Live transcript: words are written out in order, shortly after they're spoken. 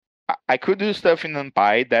I could do stuff in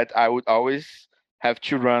NumPy that I would always have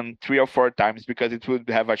to run 3 or 4 times because it would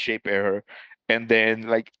have a shape error. And then,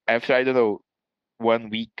 like, after, I don't know, 1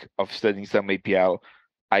 week of studying some APL,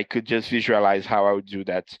 I could just visualize how I would do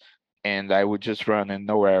that. And I would just run and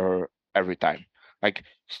no error every time. Like,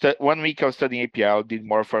 1 week of studying APL did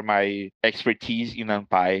more for my expertise in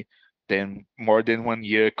NumPy than more than 1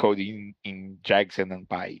 year coding in JAX and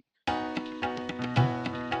NumPy.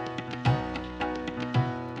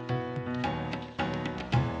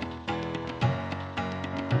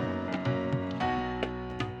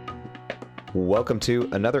 Welcome to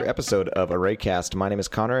another episode of ArrayCast. My name is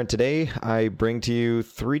Connor, and today I bring to you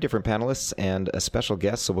 3 different panelists and a special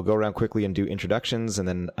guest. So we'll go around quickly and do introductions, and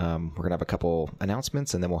then we're going to have a couple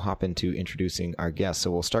announcements, and then we'll hop into introducing our guests.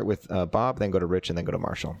 So we'll start with Bob, then go to Rich, and then go to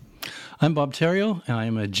Marshall. I'm Bob Terrio. I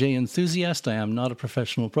am a J enthusiast. I am not a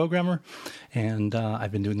professional programmer, and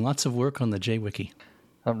I've been doing lots of work on the JWiki.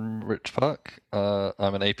 I'm Rich Park.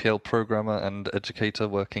 I'm an APL programmer and educator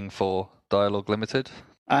working for Dialogue Limited.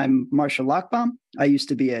 I'm Marshall Lockbaum. I used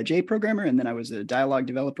to be a J programmer, and then I was a dialogue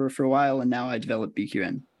developer for a while, and now I develop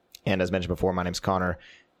BQN. And as mentioned before, my name's Connor.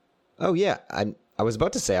 Oh, yeah, I was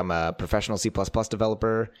about to say I'm a professional C++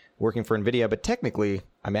 developer working for NVIDIA, but technically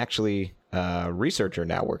I'm actually a researcher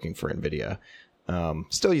now working for NVIDIA.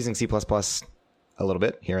 Still using C++ a little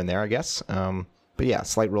bit here and there, I guess. But yeah,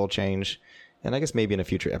 slight role change. And I guess maybe in a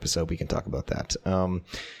future episode we can talk about that.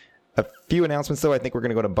 A few announcements, though. I think we're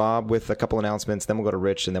going to go to Bob with a couple announcements, then we'll go to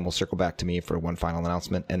Rich, and then we'll circle back to me for one final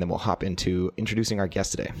announcement, and then we'll hop into introducing our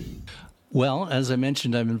guest today. Well, as I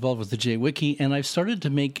mentioned, I'm involved with the JWiki, and I've started to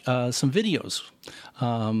make some videos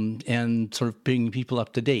and sort of bringing people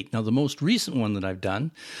up to date. Now, the most recent one that I've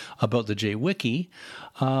done about the JWiki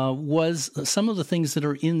was some of the things that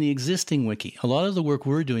are in the existing wiki. A lot of the work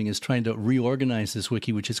we're doing is trying to reorganize this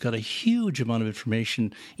wiki, which has got a huge amount of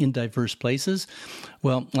information in diverse places.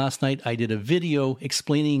 Well, last night I did a video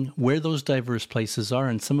explaining where those diverse places are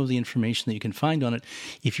and some of the information that you can find on it.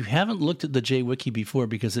 If you haven't looked at the JWiki before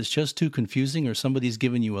because it's just too confusing, or somebody's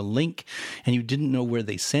given you a link and you didn't know where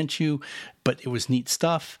they sent you, but it was neat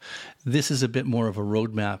stuff, this is a bit more of a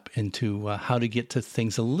roadmap into how to get to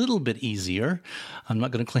things a little bit easier. I'm not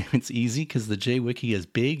going to claim it's easy because the JWiki is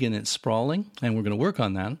big and it's sprawling, and we're going to work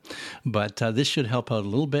on that. But this should help out a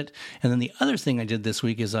little bit. And then the other thing I did this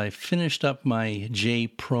week is I finished up my J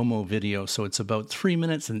promo video. So it's about 3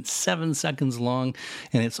 minutes and 7 seconds long,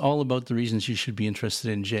 and it's all about the reasons you should be interested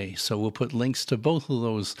in J. So we'll put links to both of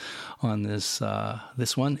those on this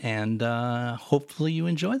one, and hopefully you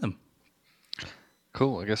enjoy them.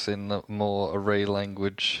 Cool. I guess in more array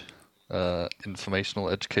language, informational,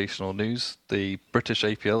 educational news, the British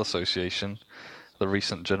APL Association, the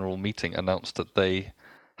recent general meeting, announced that they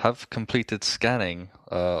have completed scanning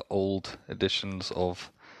old editions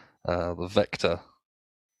of the Vector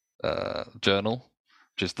journal,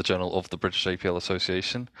 which is the journal of the British APL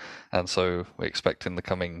Association. And so we expect in the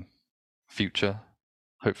coming future,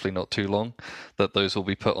 hopefully not too long, that those will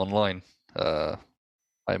be put online.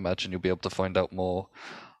 I imagine you'll be able to find out more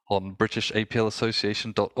on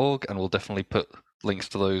BritishAPLAssociation.org, and we'll definitely put links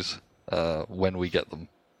to those when we get them.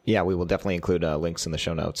 Yeah, we will definitely include links in the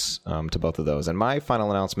show notes to both of those. And my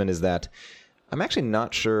final announcement is that I'm actually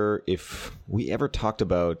not sure if we ever talked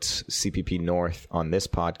about CPP North on this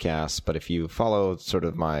podcast, but if you follow sort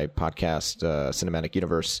of my podcast, Cinematic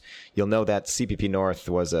Universe, you'll know that CPP North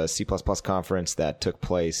was a C++ conference that took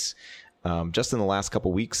place just in the last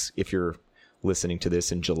couple weeks, if you're listening to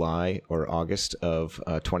this in July or August of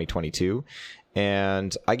 2022.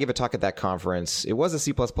 And I gave a talk at that conference. It was a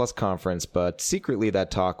C++ conference, but secretly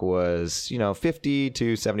that talk was, 50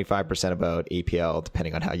 to 75% about APL,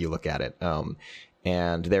 depending on how you look at it.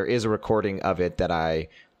 And there is a recording of it that I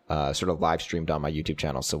sort of live streamed on my YouTube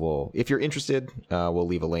channel. So if you're interested, we'll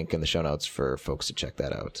leave a link in the show notes for folks to check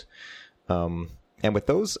that out. And with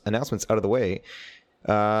those announcements out of the way,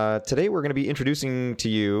 today we're going to be introducing to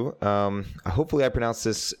you, hopefully I pronounce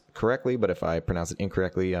this correctly, but if I pronounce it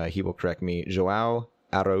incorrectly, he will correct me, João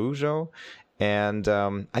Araújo. And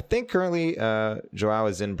I think currently João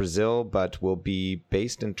is in Brazil, but will be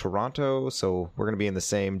based in Toronto, so we're going to be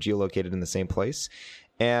geolocated in the same place.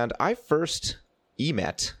 And I first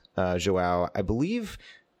met João, I believe,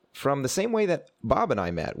 from the same way that Bob and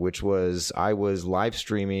I met, which was I was live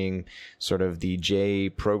streaming sort of the J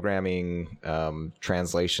programming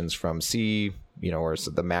translations from C, or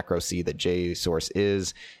the macro C that J source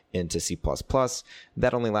is, into C++.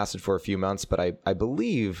 That only lasted for a few months, but I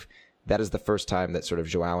believe that is the first time that sort of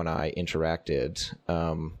João and I interacted.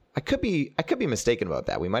 I could be mistaken about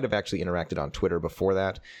that. We might have actually interacted on Twitter before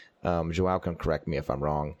that. João can correct me if I'm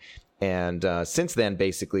wrong. And since then,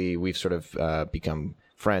 basically, we've sort of become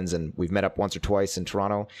friends, and we've met up once or twice in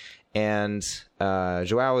Toronto. And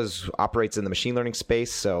João operates in the machine learning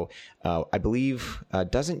space, so I believe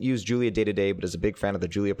doesn't use Julia day to day, but is a big fan of the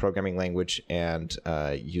Julia programming language and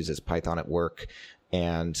uses Python at work.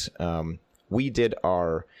 And we did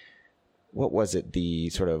our, what was it, the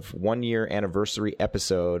sort of 1 year anniversary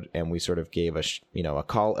episode, and we sort of gave a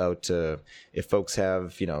call out to if folks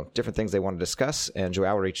have different things they want to discuss. And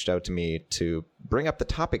João reached out to me to bring up the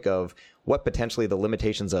topic of what potentially the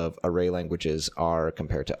limitations of array languages are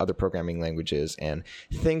compared to other programming languages, and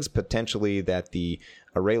things potentially that the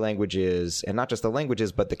array languages, and not just the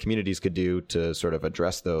languages, but the communities could do to sort of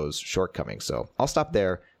address those shortcomings. So I'll stop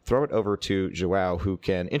there, throw it over to João, who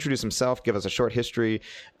can introduce himself, give us a short history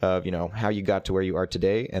of, how you got to where you are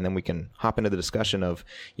today, and then we can hop into the discussion of,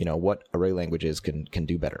 what array languages can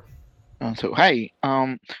do better. So, hi.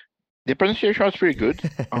 The pronunciation was pretty good.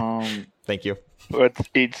 Thank you. But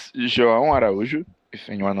it's João Araújo, if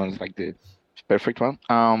anyone knows the perfect one.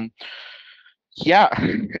 Yeah.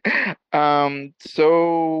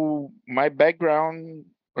 So my background,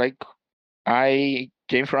 I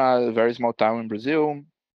came from a very small town in Brazil.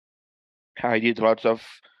 I did lots of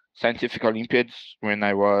scientific Olympiads when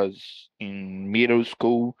I was in middle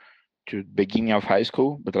school to beginning of high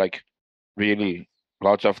school, but really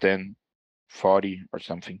lots of them, 40 or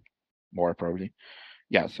something more probably.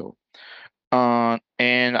 Yeah, so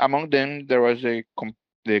and among them there was the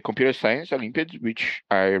computer science Olympiad, which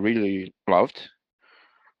I really loved.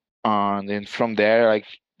 And then from there,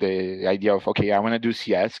 the idea of, okay, I want to do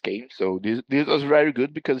CS came. So this was very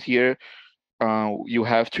good because here you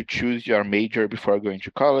have to choose your major before going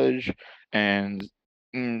to college, and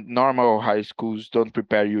normal high schools don't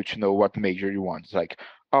prepare you to know what major you want. It's like,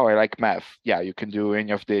 oh, I like math. Yeah, you can do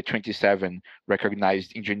any of the 27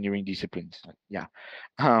 recognized engineering disciplines. Yeah.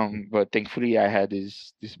 But thankfully I had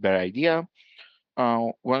this better idea.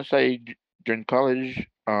 Once I joined college,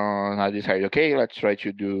 I decided, okay, let's try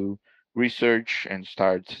to do research and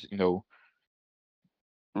start,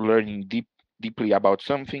 learning deeply about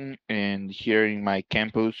something. And here in my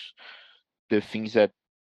campus, the things that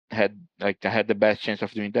I had the best chance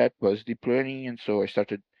of doing that was deep learning. And so I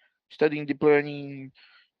started studying deep learning,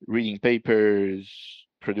 reading papers,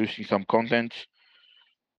 producing some content.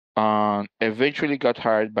 Eventually got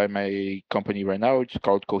hired by my company right now. It's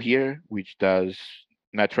called Cohere, which does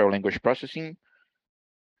natural language processing.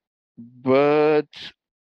 But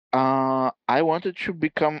I wanted to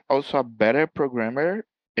become also a better programmer.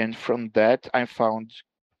 And from that, I found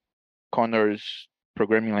Connor's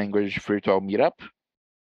programming language virtual meetup,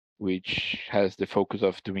 which has the focus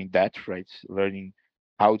of doing that, right? Learning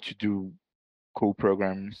how to do cool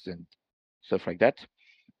programs and stuff like that.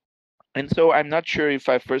 And so I'm not sure if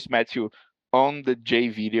I first met you on the J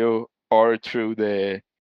video or through the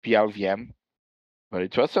PLVM, but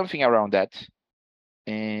it was something around that.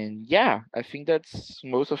 And yeah, I think that's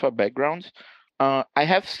most of our background. I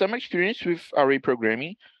have some experience with array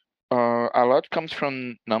programming. A lot comes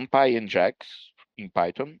from NumPy and JAX in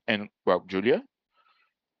Python and, well, Julia.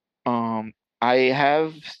 I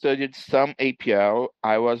have studied some APL.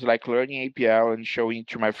 I was learning APL and showing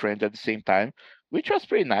to my friends at the same time, which was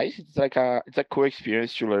pretty nice. It's a cool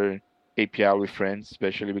experience to learn APL with friends,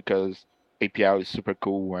 especially because APL is super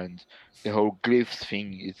cool and the whole glyphs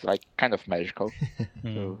thing is kind of magical.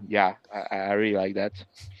 So yeah, I really like that.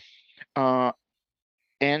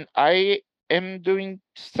 And I am doing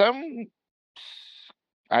some,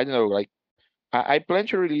 I don't know, I plan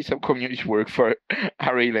to release some community work for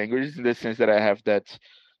array languages, in the sense that I have that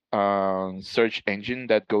search engine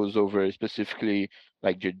that goes over specifically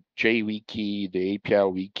the JWiki, the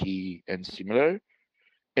APL wiki, and similar.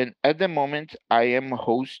 And at the moment, I am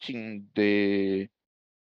hosting the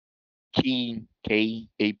key K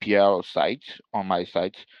APL site on my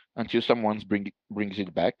site until someone brings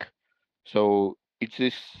it back. So it's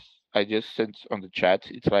this, I just sent on the chat.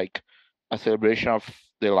 It's a celebration of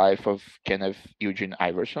the life of Kenneth Eugene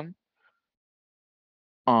Iverson,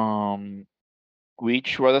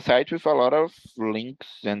 which was a site with a lot of links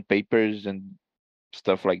and papers and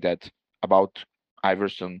stuff like that about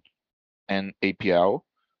Iverson and APL.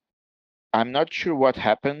 I'm not sure what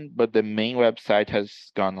happened, but the main website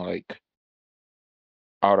has gone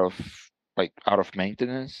out of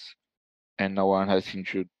maintenance, and no one has seemed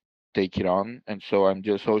to take it on. And so I'm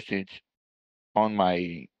just hosting it on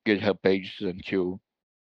my GitHub page until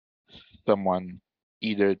someone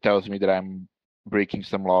either tells me that I'm breaking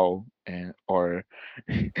some law or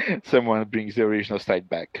someone brings the original site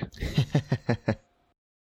back.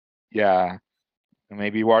 Yeah,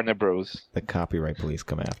 maybe Warner Bros. The copyright police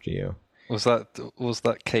come after you. Was that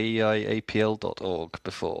keiapl.org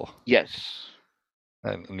before? Yes.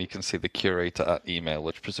 And you can see the curator at email,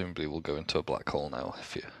 which presumably will go into a black hole now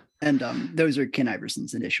if you. And those are Ken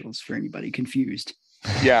Iverson's initials for anybody confused.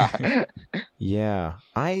 Yeah. Yeah,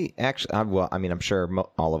 I actually, I'm sure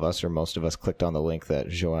all of us or most of us clicked on the link that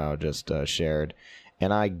João just shared,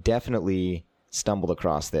 and I definitely stumbled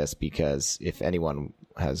across this because if anyone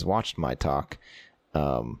has watched my talk,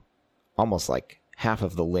 almost like half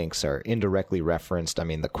of the links are indirectly referenced. I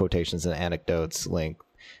mean, the quotations and anecdotes link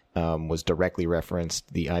was directly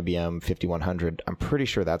referenced. The IBM 5100, I'm pretty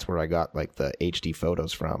sure that's where I got like the HD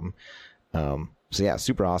photos from. So yeah,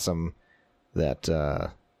 super awesome that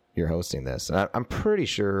you're hosting this. And I'm pretty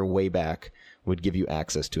sure Wayback would give you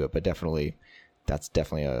access to it, but that's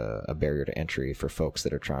definitely a barrier to entry for folks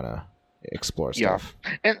that are trying to explore stuff.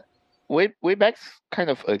 Yeah. And Wayback's kind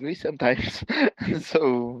of ugly sometimes.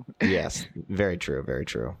 So yes, very true, very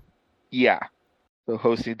true. Yeah. So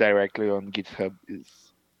hosting directly on GitHub is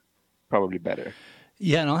probably better.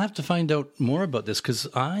 Yeah, and I'll have to find out more about this because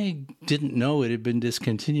I didn't know it had been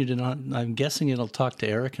discontinued, and I'm guessing it'll talk to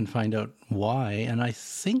Eric and find out why. And I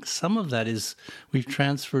think some of that is we've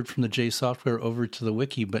transferred from the J software over to the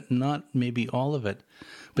wiki, but not maybe all of it.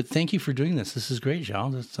 But thank you for doing this. This is great,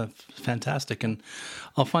 João. That's fantastic. And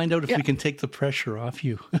I'll find out if we can take the pressure off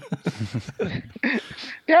you.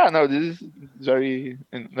 Yeah, no, this is very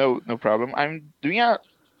no problem.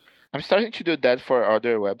 I'm starting to do that for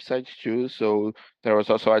other websites too. So there was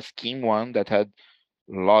also a scheme one that had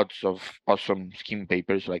lots of awesome scheme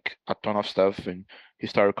papers, like a ton of stuff and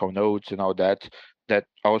historical notes and all that. That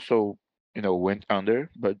also, went under,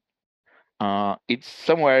 but it's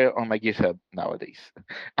somewhere on my GitHub nowadays.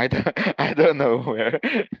 I don't know where,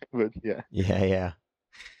 but yeah. Yeah.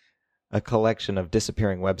 A collection of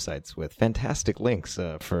disappearing websites with fantastic links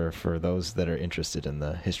for those that are interested in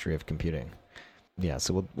the history of computing. Yeah,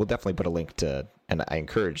 so we'll definitely put a link to, and I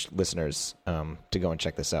encourage listeners to go and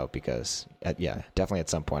check this out because, definitely at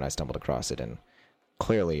some point I stumbled across it and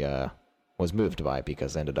clearly was moved by it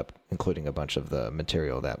because I ended up including a bunch of the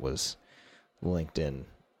material that was linked in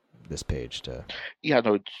this page to. Yeah,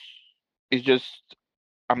 no, it's just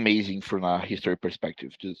amazing from a history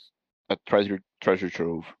perspective. Just a treasure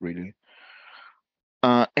trove, really.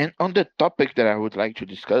 And on the topic that I would like to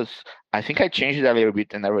discuss, I think I changed it a little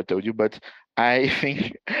bit and never told you, but I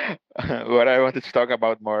think what I wanted to talk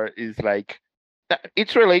about more is like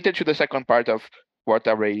it's related to the second part of what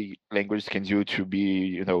array language can do to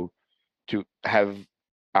be, to have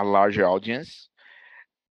a larger audience.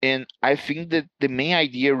 And I think that the main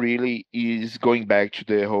idea really is going back to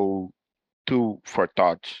the whole tool for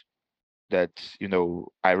thought that,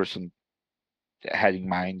 Iverson had in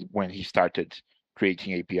mind when he started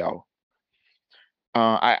creating APL.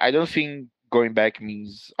 I don't think going back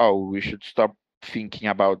means, we should stop thinking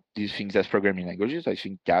about these things as programming languages. I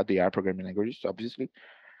think, they are programming languages, obviously.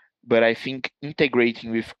 But I think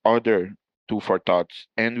integrating with other tool for thoughts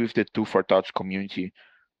and with the tool for thoughts community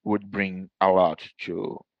would bring a lot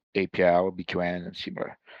to APL, BQN, and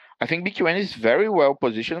similar. I think BQN is very well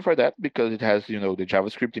positioned for that because it has, the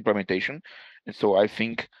JavaScript implementation. And so I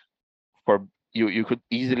think for you could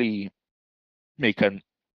easily make an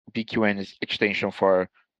BQN extension for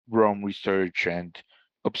Rome Research and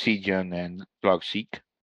Obsidian and LogSeq.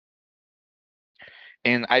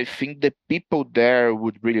 And I think the people there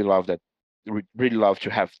would really love that, would really love to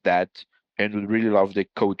have that, and would really love the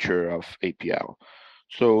culture of APL.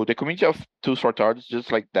 So the community of Tools for Thought is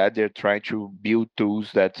just like that. They're trying to build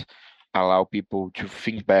tools that allow people to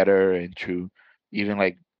think better and to even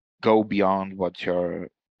like go beyond what you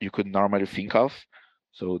could normally think of.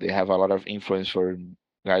 So they have a lot of influence for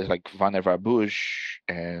guys like Vannevar Bush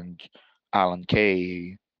and Alan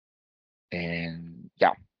Kay, and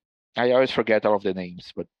yeah, I always forget all of the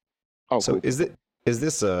names, but so cool. Is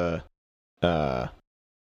this a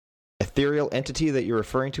ethereal entity that you're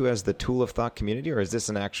referring to as the Tool of Thought community, or is this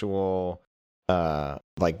an actual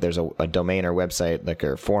like there's a domain or website like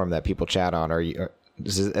or forum that people chat on?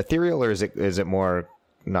 Is it ethereal, or is it more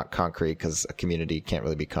not concrete because a community can't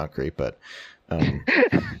really be concrete, but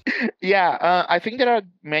yeah, I think there are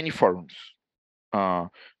many forums.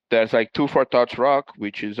 There's like Tool for Thoughts Rock,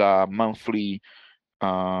 which is a monthly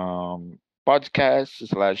podcast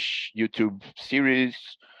 / YouTube series.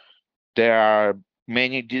 There are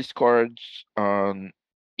many Discords,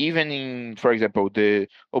 even in, for example, the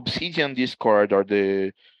Obsidian Discord or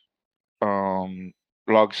the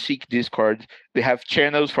LogSeq Discord. They have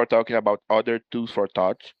channels for talking about other tools for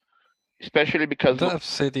thought, especially because that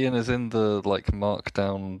Obsidian is in the like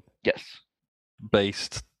Markdown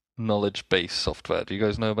based knowledge base software. Do you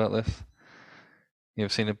guys know about this?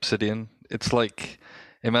 You've seen Obsidian? It's like,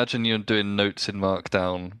 imagine you're doing notes in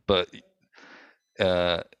Markdown, but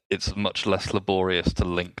it's much less laborious to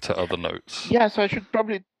link to other notes. Yeah, so I should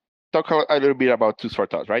probably talk a little bit about tools for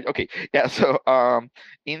thought, right? Okay. Yeah, so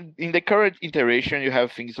in the current iteration, you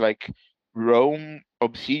have things like Roam,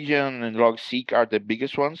 Obsidian, and Logseek are the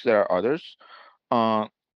biggest ones. There are others. Uh,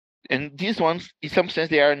 and these ones, in some sense,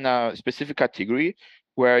 they are in a specific category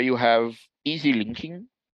where you have easy linking,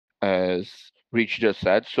 as Rich just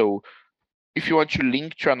said. So if you want to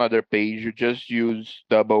link to another page, you just use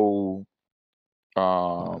double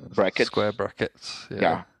brackets. Square brackets.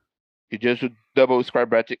 Yeah. You just do double square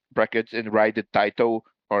brackets and write the title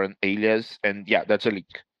or an alias, and yeah, that's a link.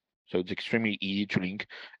 So it's extremely easy to link,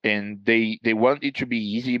 and they want it to be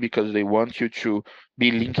easy because they want you to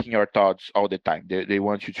be linking your thoughts all the time. They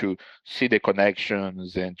want you to see the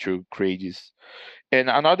connections and to create this. And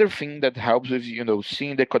another thing that helps with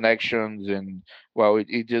seeing the connections, and well,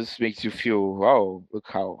 it just makes you feel, wow, look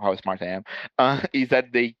how smart I am, is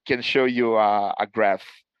that they can show you a graph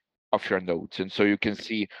of your nodes, and so you can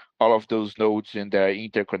see all of those nodes and their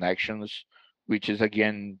interconnections, which is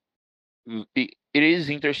again, it is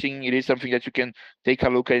interesting. It is something that you can take a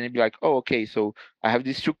look at and be like, oh, okay, so I have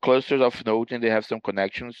these two clusters of nodes and they have some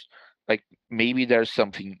connections. Like maybe there's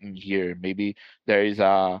something in here. Maybe there is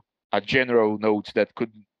a general node that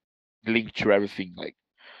could link to everything. Like,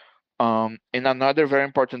 and another very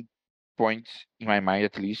important point in my mind,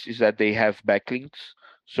 at least, is that they have backlinks.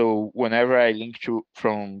 So whenever I link to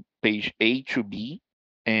from page A to B,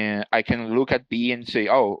 and I can look at B and say,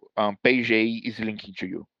 oh, page A is linking to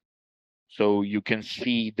you. So you can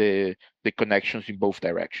see the connections in both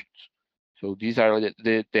directions. So these are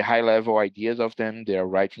the high level ideas of them. They are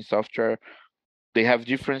writing software. They have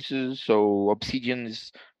differences. So Obsidian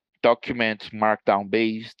is document markdown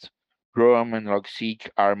based. Roam and Logseek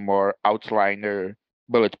are more outliner,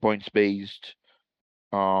 bullet points based.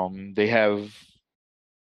 They have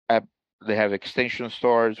extension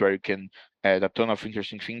stores where you can add a ton of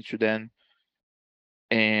interesting things to them.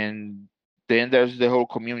 And then there's the whole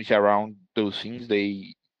community around those things.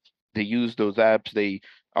 They use those apps. They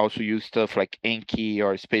also use stuff like Anki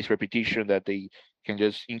or space repetition that they can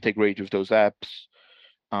just integrate with those apps.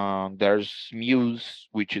 There's Muse,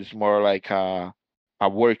 which is more like a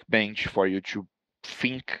workbench for you to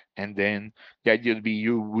think, and then the idea would be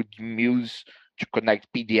you would Muse to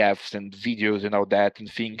connect PDFs and videos and all that and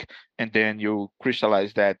think, and then you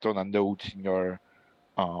crystallize that on a note in your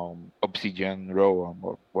Obsidian row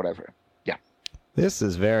or whatever. Yeah. This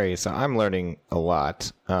is so I'm learning a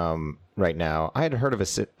lot right now. I had heard of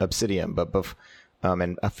Obsidian, but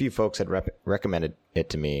and a few folks had recommended it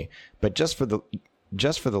to me, but just for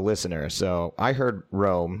the listener. So I heard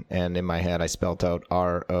Rome, and in my head I spelt out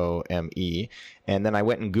Rome, and then I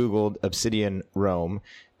went and Googled Obsidian Rome,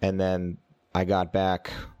 and then I got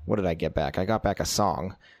back. What did I get back? I got back a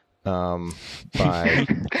song by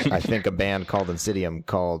I think a band called Obsidian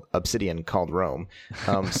called Rome.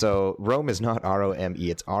 So Rome is not Rome,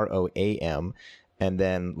 it's ROAM. And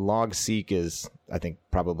then Logseek is, I think,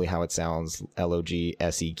 probably how it sounds,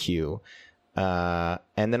 LOGSEQ.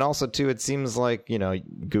 And then also, too, it seems like,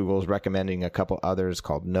 Google's recommending a couple others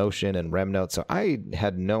called Notion and RemNote. So I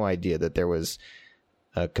had no idea that there was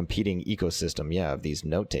a competing ecosystem, of these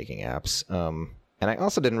note-taking apps. And I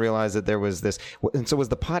also didn't realize that there was this. And so was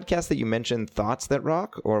the podcast that you mentioned Thoughts That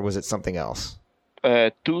Rock, or was it something else?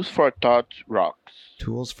 Tools for Thought Rocks.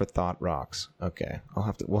 Tools for Thought Rocks. Okay,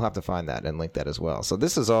 we'll have to find that and link that as well. So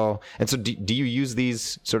this is all. And so do you use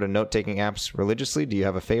these sort of note-taking apps religiously? Do you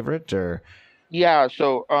have a favorite or? Yeah.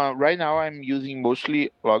 So right now I'm using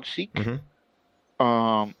mostly Logseek.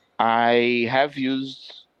 Mm-hmm. I have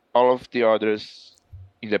used all of the others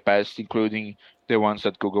in the past, including the ones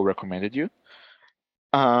that Google recommended you.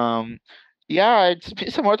 Yeah, it's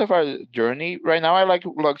been somewhat of a journey. Right now, I like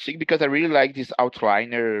Logseek because I really like this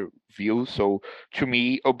outliner view. So to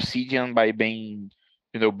me, Obsidian, by being,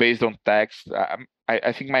 based on text,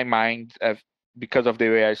 I think my mind, because of the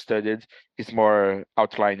way I studied, is more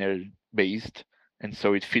outliner based, and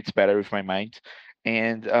so it fits better with my mind.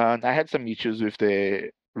 And I had some issues with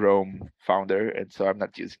the Rome founder, and so I'm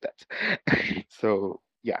not using that. So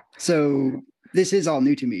yeah. So this is all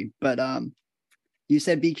new to me, but you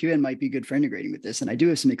said BQN might be good for integrating with this, and I do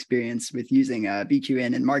have some experience with using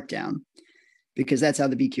BQN and Markdown because that's how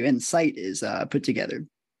the BQN site is put together.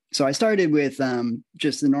 So I started with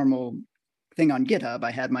just the normal thing on GitHub.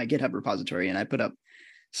 I had my GitHub repository, and I put up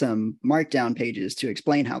some Markdown pages to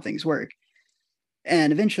explain how things work.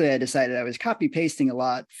 And eventually I decided I was copy pasting a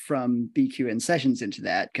lot from BQN sessions into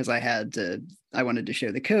that because I wanted to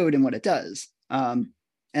show the code and what it does. And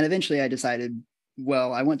eventually I decided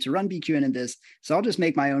well, I want to run BQN in this, so I'll just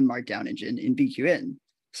make my own Markdown engine in BQN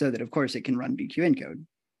so that, of course, it can run BQN code.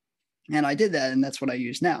 And I did that, and that's what I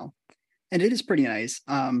use now. And it is pretty nice.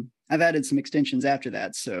 I've added some extensions after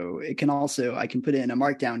that, so it can also, I can put in a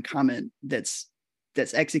Markdown comment that's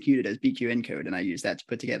executed as BQN code, and I use that to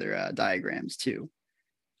put together diagrams too.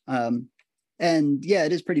 And yeah,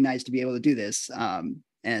 it is pretty nice to be able to do this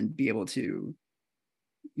and be able to,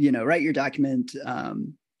 write your document,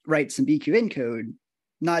 write some BQN code,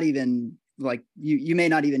 not even like you may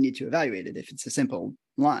not even need to evaluate it if it's a simple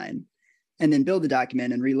line, and then build the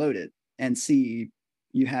document and reload it and see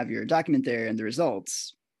you have your document there and the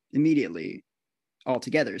results immediately all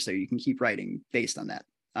together, so you can keep writing based on that.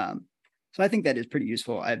 So I think that is pretty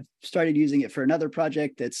useful. I've started using it for another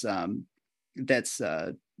project that's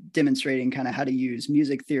demonstrating kind of how to use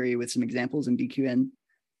music theory with some examples in BQN.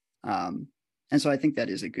 And so I think that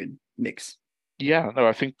is a good mix. Yeah, no,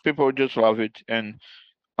 I think people just love it, and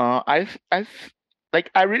I've like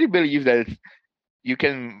I really believe that you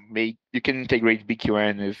can integrate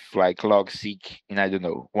BQN with like logseq in, I don't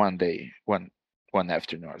know, one day, one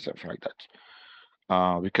afternoon or something like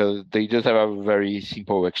that. Because they just have a very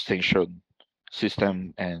simple extension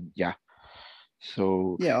system, and yeah.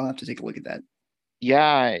 So yeah, I'll have to take a look at that.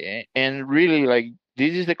 Yeah, and really, like,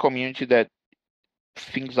 this is the community that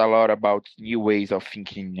thinks a lot about new ways of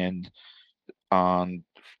thinking, and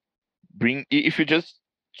if you just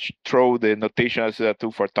throw the notation as a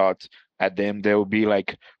tool for thought at them, they will be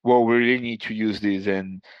like, well, we really need to use this.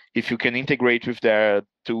 And if you can integrate with their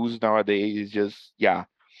tools nowadays, it's just, yeah,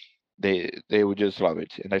 they would just love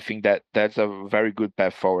it. And I think that that's a very good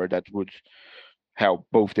path forward that would help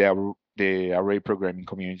both the array programming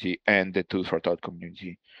community and the tools for thought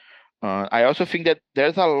community. I also think that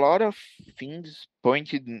there's a lot of things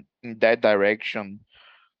pointed in that direction,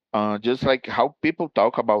 just like how people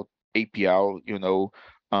talk about APL.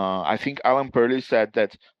 I think Alan Perley said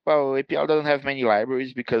that, well, APL doesn't have many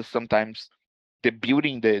libraries because sometimes the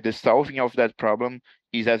solving of that problem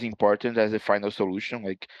is as important as the final solution.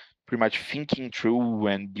 Like, pretty much thinking through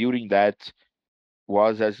and building that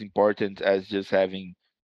was as important as just having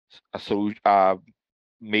a solution,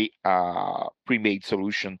 pre-made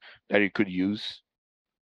solution that you could use.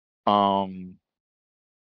 And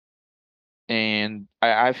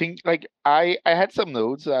I think, like, I had some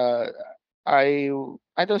notes. I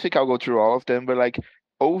don't think I'll go through all of them, but like,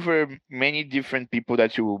 over many different people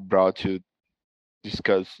that you brought to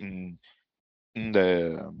discuss in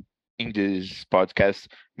this podcast,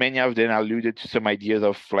 many of them alluded to some ideas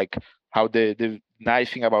of like how the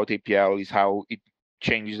nice thing about APL is how it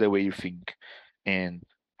changes the way you think, and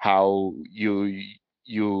how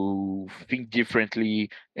you think differently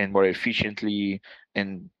and more efficiently,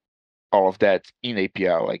 and all of that in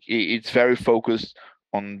APL. Like, it's very focused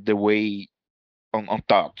on the way on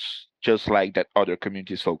thoughts, just like that other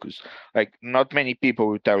communities focus. Like, not many people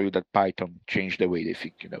will tell you that Python changed the way they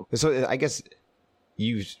think. So I guess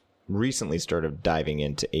you recently started diving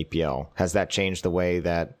into APL. Has that changed the way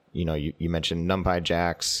that, you mentioned NumPy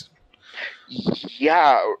jacks?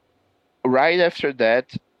 Yeah, right after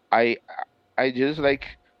that, I just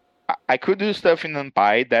like, I could do stuff in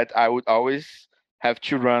NumPy that I would always have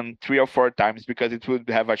to run 3 or 4 times because it would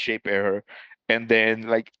have a shape error. And then,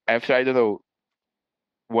 like, after, I don't know,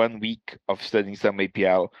 1 week of studying some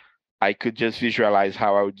APL, I could just visualize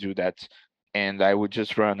how I would do that, and I would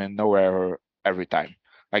just run and no error every time.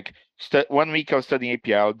 Like, 1 week of studying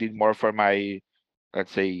APL did more for my,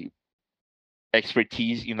 let's say,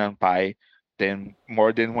 expertise in NumPy than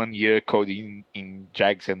more than 1 year coding in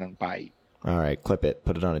JAGs and NumPy. All right, clip it.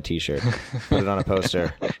 Put it on a T-shirt. Put it on a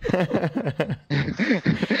poster.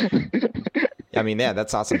 I mean, yeah,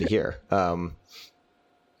 that's awesome to hear.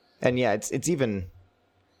 And yeah, it's even,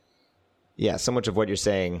 yeah, so much of what you're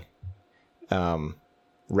saying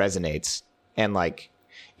resonates, and like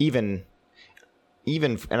even,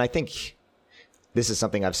 and I think this is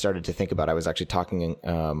something I've started to think about. I was actually talking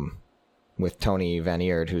with Tony Van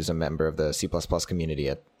Eerd, who's a member of the C++ community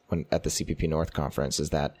at the CPP North conference, is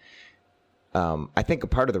that I think a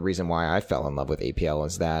part of the reason why I fell in love with APL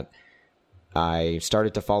is that I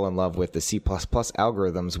started to fall in love with the C++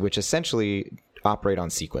 algorithms, which essentially operate on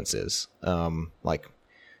sequences, like,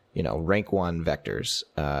 rank 1 vectors,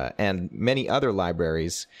 and many other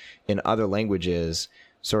libraries in other languages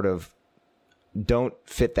sort of don't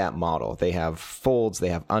fit that model. They have folds, they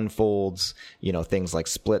have unfolds, things like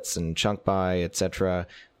splits and chunkby, etc.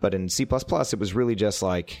 But in C++, it was really just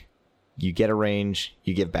like, you get a range,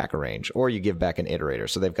 you give back a range, or you give back an iterator.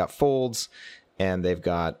 So they've got folds, and they've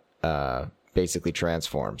got basically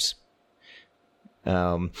transforms.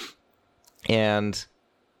 And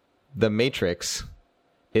the matrix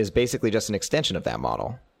is basically just an extension of that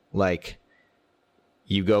model. Like,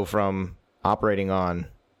 you go from operating on,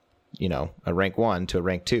 a rank 1 to a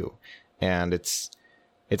rank 2. And it's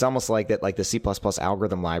almost like that, like the C++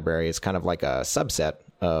 algorithm library is kind of like a subset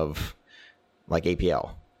of like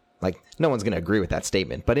APL. Like, no one's going to agree with that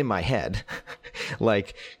statement, but in my head,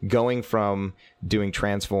 like going from doing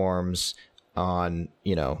transforms on,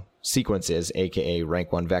 sequences, aka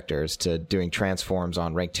rank 1 vectors, to doing transforms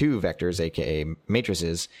on rank 2 vectors, aka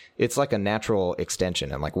matrices, it's like a natural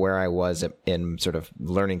extension. And like where I was in sort of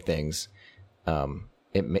learning things,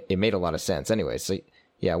 it made a lot of sense. Anyway, so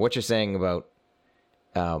yeah, what you're saying about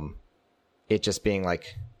it just being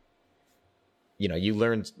like, you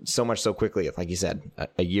learn so much so quickly. Like you said,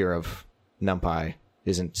 a year of NumPy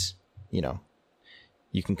isn't,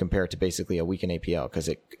 you can compare it to basically a week in APL because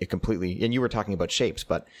it completely, and you were talking about shapes,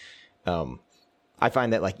 but I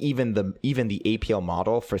find that like even the APL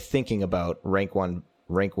model for thinking about rank one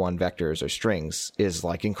vectors or strings is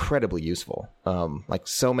like incredibly useful. Like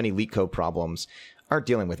so many LeetCode problems aren't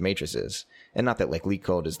dealing with matrices, and not that like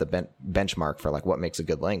LeetCode is the benchmark for like what makes a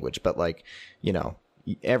good language, but like,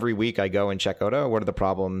 every week I go and check out, what are the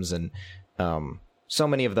problems? And so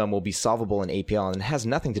many of them will be solvable in APL, and it has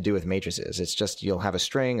nothing to do with matrices. It's just you'll have a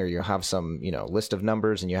string or you'll have some, list of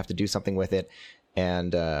numbers and you have to do something with it.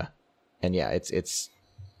 And yeah, it's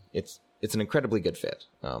an incredibly good fit,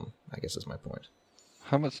 I guess is my point.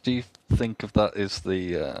 How much do you think of that is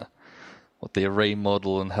the array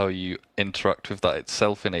model and how you interact with that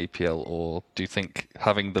itself in APL, or do you think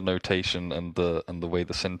having the notation and the way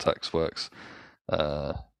the syntax works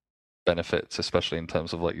benefits, especially in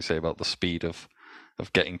terms of, like you say, about the speed of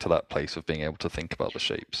getting to that place of being able to think about the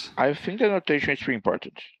shapes? I think the notation is pretty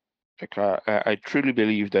important. Like I truly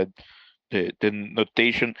believe that the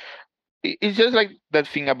notation, it's just like that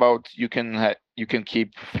thing about you can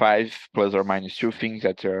keep 5 plus or minus 2 things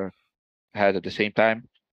that are had at the same time.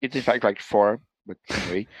 It's in fact like 4, but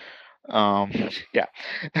anyway, yeah.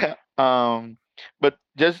 But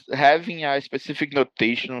just having a specific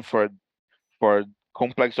notation for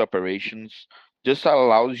complex operations just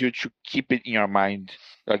allows you to keep it in your mind.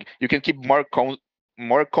 Like you can keep more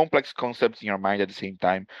complex concepts in your mind at the same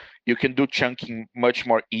time. You can do chunking much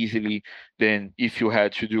more easily than if you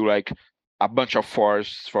had to do like a bunch of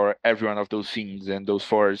fors for every one of those things, and those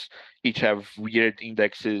fors each have weird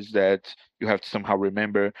indexes that you have to somehow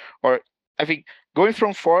remember. Or I think going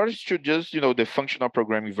from fors to just the functional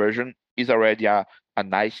programming version is already a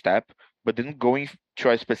nice step, but then going to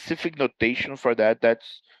a specific notation for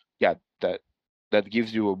that's that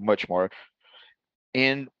gives you much more.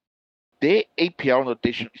 And the APL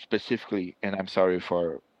notation specifically, and I'm sorry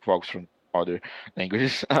for folks from other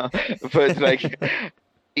languages, but like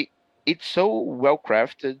it's so well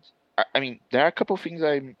crafted. I mean, there are a couple of things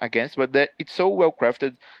I'm against, but that it's so well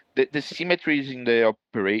crafted. The symmetries in the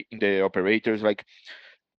operators, like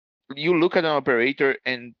you look at an operator,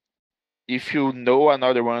 and if you know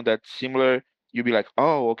another one that's similar, you'll be like,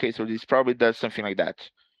 oh, okay, so this probably does something like that.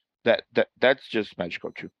 That's just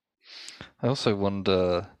magical too. I also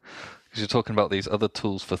wonder, because you're talking about these other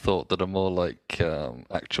tools for thought that are more like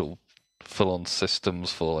actual full-on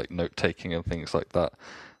systems for like note-taking and things like that.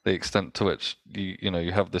 The extent to which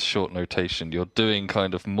you have this short notation, you're doing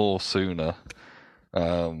kind of more sooner,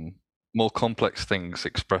 more complex things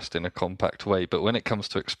expressed in a compact way. But when it comes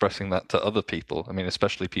to expressing that to other people, I mean,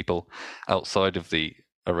 especially people outside of the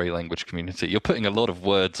array language community, you're putting a lot of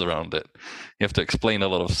words around it. You have to explain a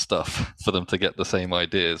lot of stuff for them to get the same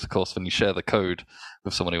ideas. Of course, when you share the code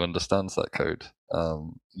with someone who understands that code,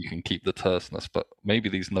 you can keep the terseness. But maybe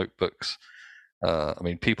these notebooks, I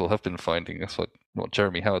mean, people have been finding, that's what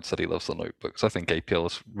Jeremy Howard said, he loves the notebooks. I think APL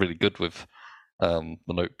is really good with the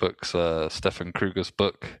notebooks. Stefan Kruger's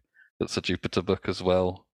book, that's a Jupyter book as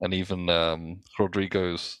well, and even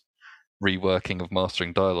Rodrigo's reworking of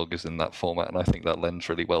mastering dialogue is in that format, and I think that lends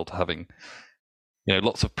really well to having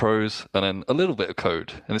lots of prose and then a little bit of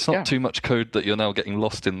code, and it's not too much code that you're now getting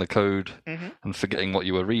lost in the code and forgetting what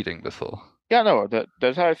you were reading before. Yeah, no,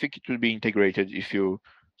 that's how I think it will be integrated if you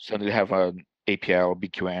suddenly have an APL,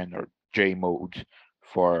 BQN, or J mode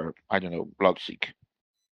for, I don't know, LogSeq.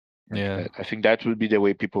 Yeah, I think that would be the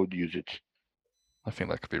way people would use it. I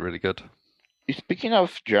think that could be really good. Speaking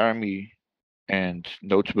of Jeremy and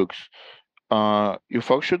notebooks, you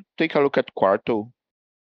folks should take a look at Quarto.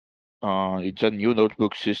 It's a new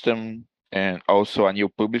notebook system and also a new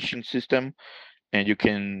publishing system, and you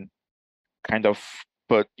can kind of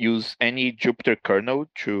use any Jupyter kernel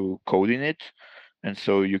to code in it, and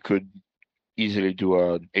so you could easily do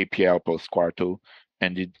an APL plus Quarto,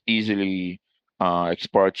 and it easily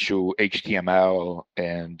export to HTML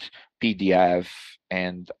and PDF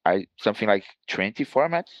and something like 20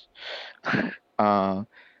 formats. And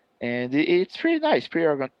it's pretty nice, pretty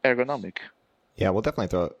ergonomic. Yeah, we'll definitely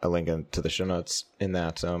throw a link into the show notes in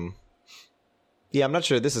that. Yeah, I'm not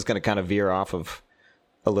sure. This is going to kind of veer off of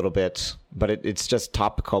a little bit, but it's just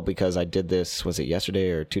topical because I did this, was it yesterday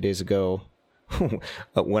or 2 days ago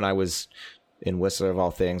when I was in Whistler of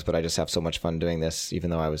all things, but I just have so much fun doing this,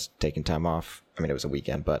 even though I was taking time off. I mean, it was a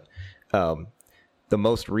weekend, but the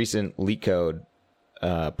most recent LeetCode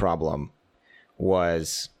problem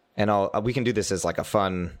was, and we can do this as like a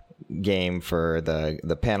fun game for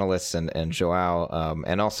the panelists and João,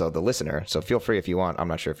 and also the listener. So feel free if you want. I'm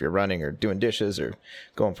not sure if you're running or doing dishes or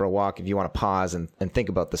going for a walk, if you want to pause and think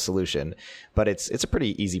about the solution. But it's a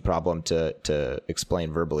pretty easy problem to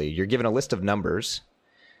explain verbally. You're given a list of numbers,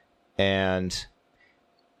 and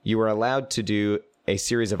you are allowed to do a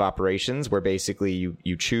series of operations where basically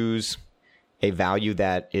you choose a value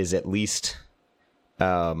that is at least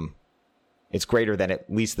it's greater than at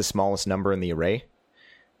least the smallest number in the array,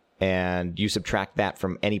 and you subtract that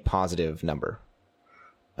from any positive number.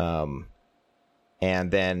 And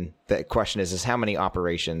then the question is how many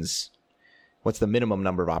operations, what's the minimum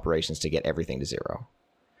number of operations to get everything to 0?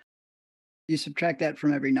 You subtract that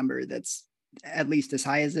from every number that's at least as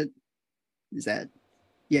high as it. Is that?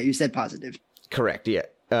 Yeah, you said positive. Correct. Yeah.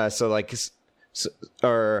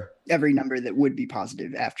 Or every number that would be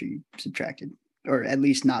positive after you subtracted, or at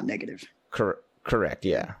least not negative. Correct.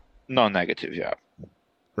 Yeah. Non-negative. Yeah.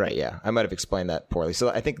 Right. Yeah. I might have explained that poorly. So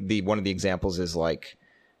I think one of the examples is like,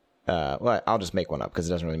 well, I'll just make one up because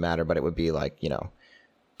it doesn't really matter, but it would be like,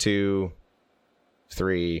 2,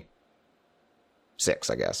 3, 6,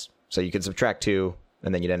 I guess. So you could subtract 2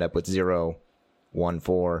 and then you'd end up with 0, 1,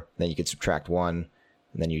 4. Then you could subtract 1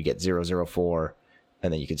 and then you get 0, 0, 4.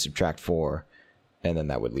 And then you could subtract 4. And then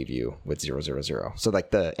that would leave you with 0, 0, 0. So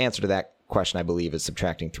like the answer to that question, I believe, is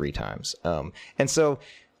subtracting 3 times. And so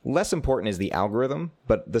less important is the algorithm,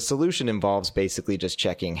 but the solution involves basically just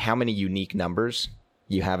checking how many unique numbers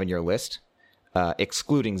you have in your list,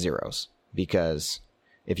 excluding zeros, because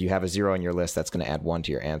if you have a 0 in your list, that's going to add 1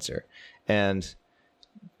 to your answer. And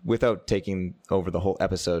without taking over the whole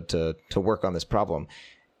episode to work on this problem,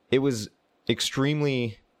 it was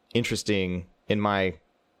extremely interesting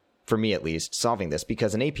for me at least, solving this,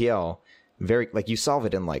 because an APL, you solve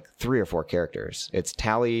it in like 3 or 4 characters. It's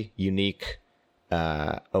tally, unique,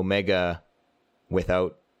 omega,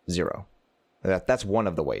 without 0. That's one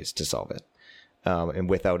of the ways to solve it. And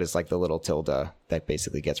without is like the little tilde that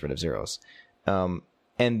basically gets rid of zeros. And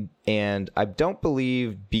I don't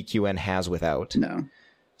believe BQN has without. No.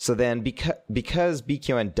 So then because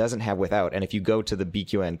BQN doesn't have without, and if you go to the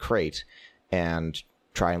BQN crate and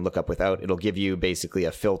try and look up without, it'll give you basically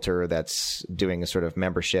a filter that's doing a sort of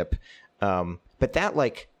membership. But that,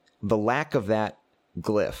 like, the lack of that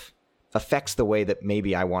glyph affects the way that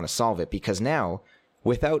maybe I want to solve it, because now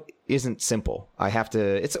without isn't simple.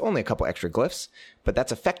 It's only a couple extra glyphs, but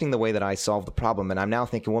that's affecting the way that I solve the problem. And I'm now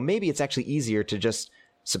thinking, well, maybe it's actually easier to just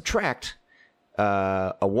subtract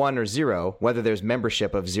a 1 or 0, whether there's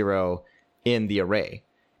membership of 0 in the array.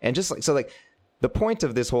 And just like, so like the point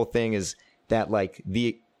of this whole thing is that like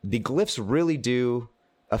the glyphs really do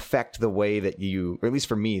affect the way that you, or at least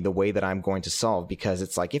for me, the way that I'm going to solve, because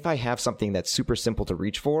it's like, if I have something that's super simple to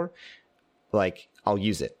reach for, like, I'll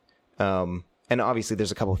use it. And obviously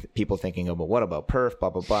there's a couple of people thinking, oh, but what about perf, blah,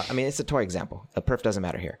 blah, blah. I mean, it's a toy example. A perf doesn't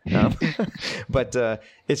matter here. But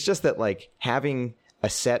it's just that like having a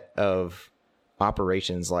set of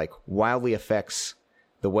operations like wildly affects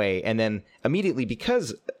the way, and then immediately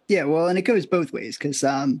because... Yeah, well, and it goes both ways, because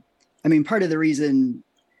I mean, part of the reason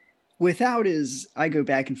without is I go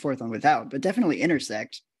back and forth on without, but definitely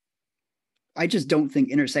intersect. I just don't think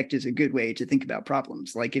intersect is a good way to think about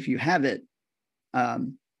problems. Like if you have it,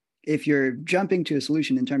 if you're jumping to a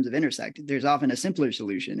solution in terms of intersect, there's often a simpler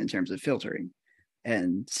solution in terms of filtering.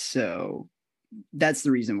 And so that's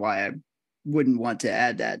the reason why I wouldn't want to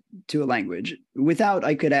add that to a language. Without,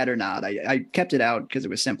 I could add or not. I kept it out because it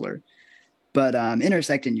was simpler. But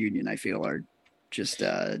intersect and union, I feel, are just...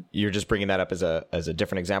 You're just bringing that up as a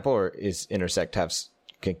different example, or is intersect have...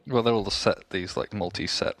 Well, they're all these like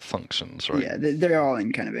multi-set functions, right? Yeah, they're all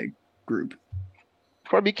in kind of a group.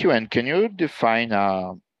 For BQN, can you define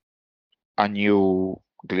a new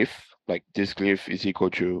glyph? Like this glyph is equal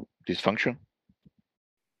to this function?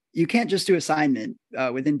 You can't just do assignment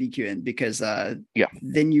within BQN, because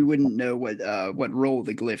then you wouldn't know what role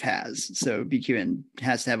the glyph has. So BQN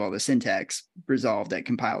has to have all the syntax resolved at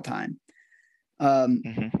compile time.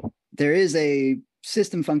 There is a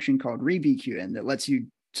system function called rebqn that lets you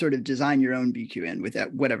sort of design your own BQN with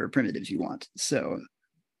whatever primitives you want. So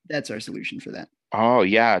that's our solution for that. Oh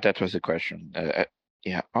yeah, that was the question.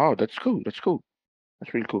 Yeah. Oh, that's cool. That's cool.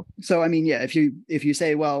 That's really cool. So I mean, yeah, if you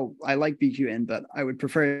say, well, I like BQN, but I would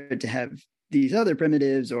prefer it to have these other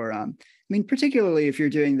primitives, or I mean, particularly if you're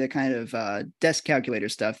doing the kind of desk calculator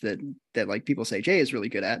stuff that like people say Jay is really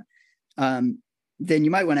good at, then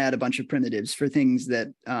you might want to add a bunch of primitives for things that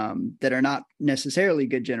that are not necessarily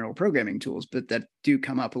good general programming tools, but that do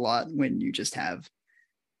come up a lot when you just have,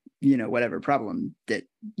 whatever problem that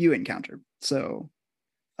you encounter. So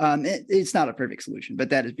it's not a perfect solution, but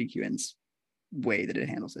that is BQN's way that it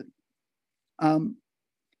handles it.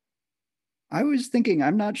 I was thinking,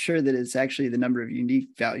 I'm not sure that it's actually the number of unique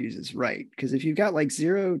values is right, because if you've got like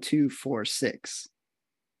 0, 2, 4, 6,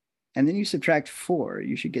 and then you subtract 4,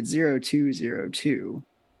 you should get 0, 2, 0, 2,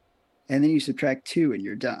 and then you subtract 2 and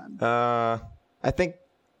you're done. I think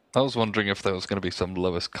I was wondering if there was going to be some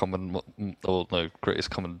lowest common, or no, greatest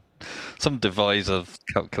common, some divisor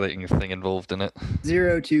calculating thing involved in it.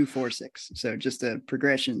 0, 2, 4, 6. So just a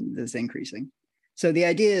progression that's increasing. So the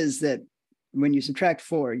idea is that when you subtract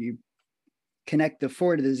 4, you connect the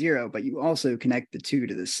 4 to the 0, but you also connect the 2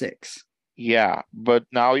 to the 6. Yeah, but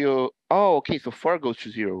now okay, so 4 goes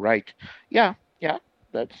to 0, right? Yeah,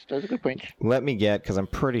 that's a good point. Let me get, because I'm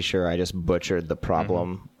pretty sure I just butchered the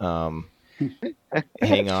problem.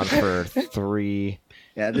 Hang on for 3.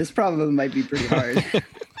 Yeah, this problem might be pretty hard.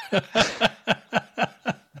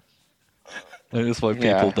 That's why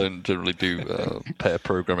people don't generally do pair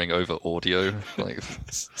programming over audio.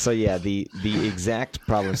 So yeah, the exact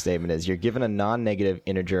problem statement is you're given a non-negative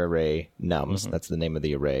integer array nums. That's the name of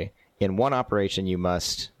the array. In one operation, you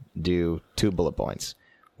must do 2 bullet points.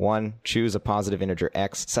 1, choose a positive integer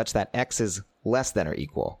x such that x is less than or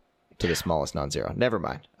equal to the smallest non-zero. Never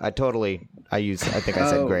mind. I think I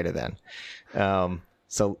said greater than.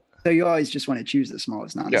 So you always just want to choose the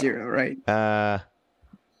smallest non-zero, right?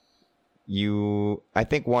 You, I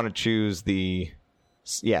think, want to choose the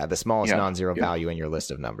smallest non-zero value in your list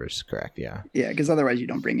of numbers. Correct. Yeah. Yeah, because otherwise you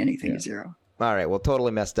don't bring anything to 0. All right. Well,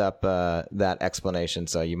 totally messed up that explanation.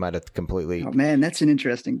 So you might have completely. Oh man, that's an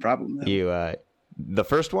interesting problem. Though. You the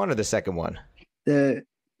first one or the second one? The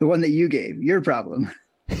one that you gave. Your problem.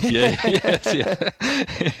 Yeah.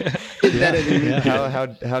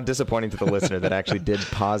 How disappointing to the listener that actually did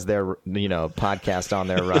pause their podcast on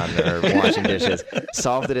their run or washing dishes,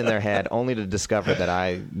 solved it in their head, only to discover that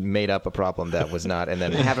I made up a problem that was not, and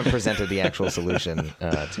then haven't presented the actual solution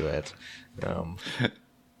to it.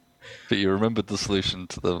 But you remembered the solution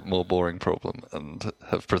to the more boring problem and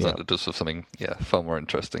have presented us with something far more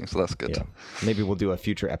interesting. So that's good. Yeah. Maybe we'll do a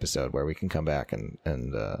future episode where we can come back and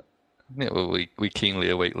we keenly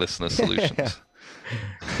await listener solutions.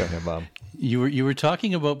 Go ahead, Bob. You were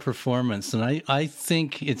talking about performance, and I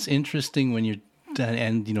think it's interesting when you're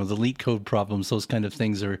and the leet code problems, those kind of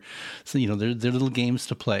things are, they're little games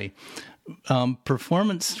to play.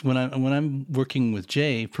 Performance, when I'm working with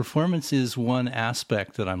Jay, performance is one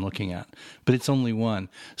aspect that I'm looking at, but it's only one.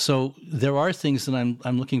 So there are things that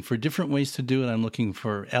I'm looking for different ways to do it. I'm looking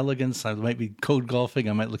for elegance. I might be code golfing.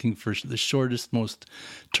 I might be looking for the shortest, most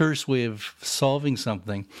terse way of solving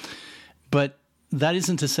something. But that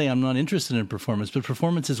isn't to say I'm not interested in performance, but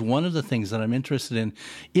performance is one of the things that I'm interested in.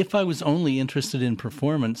 If I was only interested in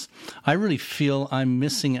performance, I really feel I'm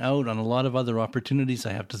missing out on a lot of other opportunities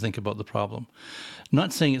I have to think about the problem.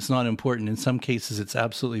 Not saying it's not important. In some cases, it's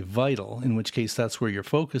absolutely vital, in which case that's where your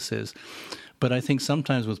focus is. But I think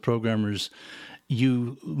sometimes with programmers,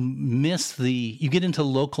 you get into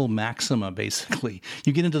local maxima, basically.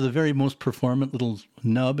 You get into the very most performant little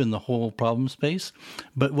nub in the whole problem space.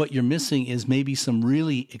 But what you're missing is maybe some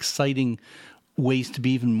really exciting ways to be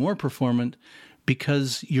even more performant,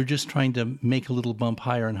 because you're just trying to make a little bump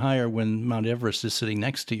higher and higher when Mount Everest is sitting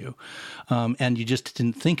next to you. And you just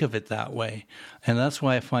didn't think of it that way. And that's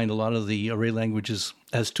why I find a lot of the array languages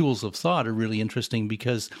as tools of thought are really interesting,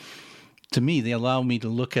 because to me, they allow me to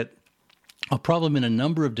look at a problem in a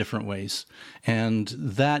number of different ways, and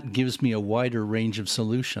that gives me a wider range of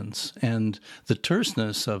solutions. And the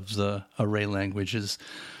terseness of the array languages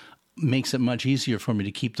makes it much easier for me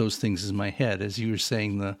to keep those things in my head. As you were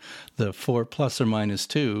saying, the 4 plus or minus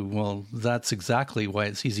 2, well, that's exactly why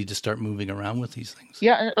it's easy to start moving around with these things.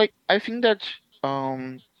 Yeah, I think that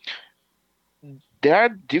there are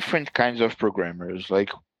different kinds of programmers. Like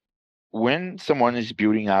when someone is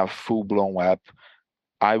building a full-blown app,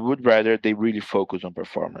 I would rather they really focus on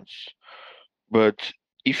performance. But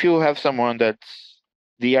if you have someone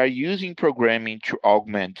they are using programming to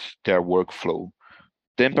augment their workflow,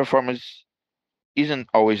 then performance isn't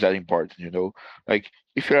always that important. Like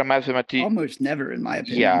if you're a mathematician, Almost never, in my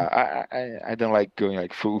opinion. yeah, I don't like going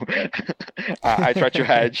like full. I try to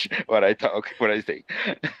hedge what I say.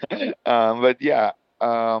 But yeah,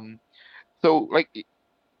 so like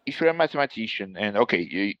if you're a mathematician and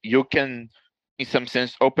okay, you can in some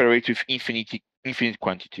sense operate with infinite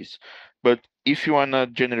quantities, but if you wanna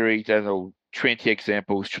generate, I don't know, 20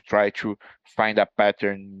 examples to try to find a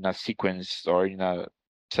pattern in a sequence or in a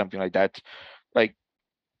something like that, like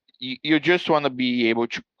you just want to be able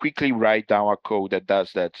to quickly write down a code that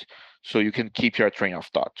does that so you can keep your train of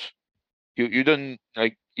thought. You don't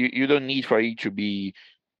like you don't need for it to be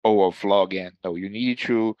of log n. No, you need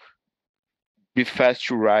to be fast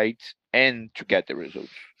to write and to get the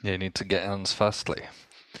results. You need to get answers fastly.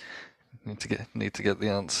 Need to get the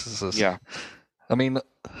answers. Yeah. I mean,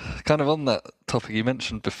 kind of on that topic you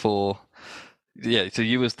mentioned before. Yeah, so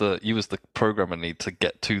you as the programmer need to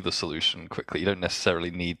get to the solution quickly. You don't necessarily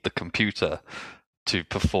need the computer to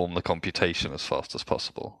perform the computation as fast as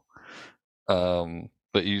possible.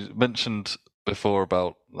 But you mentioned before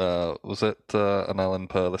about was it an Alan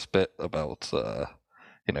Perlis bit about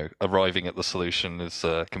arriving at the solution is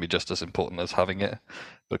can be just as important as having it,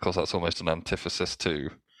 because that's almost an antithesis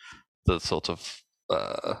to the sort of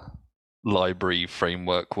library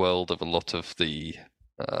framework world of a lot of the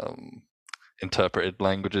interpreted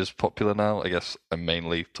languages popular now. I guess I'm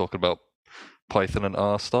mainly talking about Python and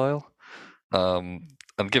R style. And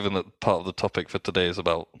given that part of the topic for today is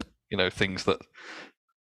about things that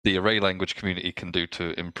the array language community can do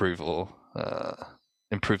to improve or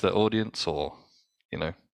improve their audience, or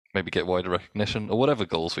maybe get wider recognition, or whatever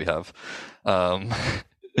goals we have.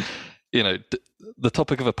 The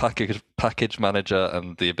topic of a package manager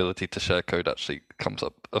and the ability to share code actually comes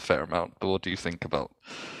up a fair amount. But what do you think about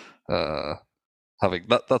having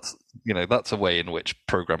that? That's a way in which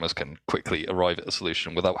programmers can quickly arrive at a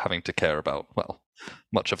solution without having to care about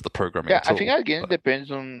much of the programming Yeah, at all. I think again it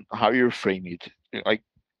depends on how you frame it. Like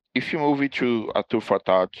if you move it to a tool for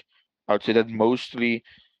thought, I would say that mostly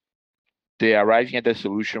the arriving at the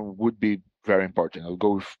solution would be very important. I'll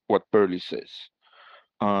go with what Pearly says.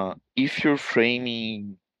 If you're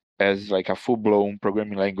framing as like a full-blown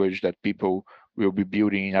programming language that people will be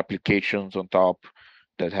building applications on top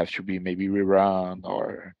that have to be maybe rerun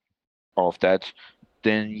or all of that,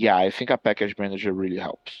 then yeah, I think a package manager really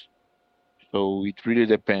helps. So it really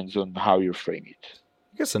depends on how you frame it.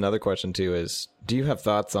 I guess another question too is, do you have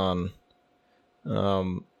thoughts on,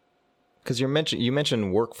 because you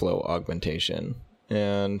mentioned workflow augmentation,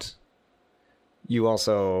 and you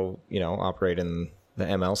also operate in the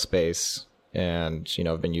ML space, and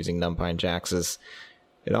have been using NumPy and JAX.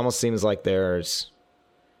 It almost seems like there's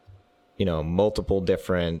multiple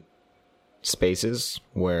different spaces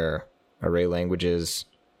where array languages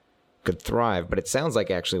could thrive, but it sounds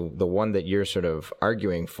like actually the one that you're sort of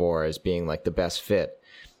arguing for as being like the best fit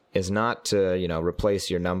is not to replace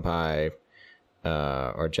your NumPy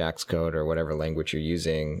or JAX code or whatever language you're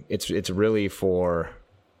using. It's really for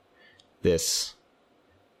this.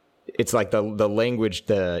 It's like the language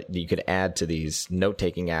that you could add to these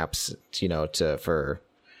note-taking apps, for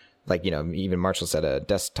like even Marshall said, a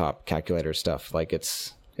desktop calculator stuff. Like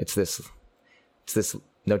it's this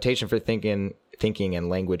notation for thinking and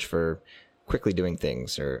language for quickly doing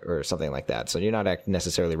things or something like that. So you're not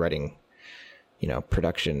necessarily writing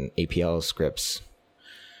production APL scripts.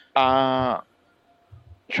 To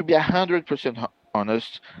be 100%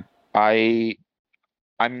 honest,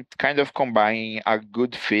 I'm kind of combining a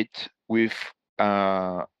good fit with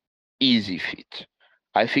easy fit.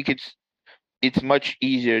 I think it's much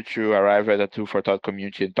easier to arrive at a tool for thought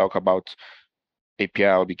community and talk about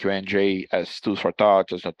APL, BQNJ as tools for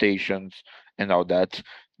thought, as notations, and all that,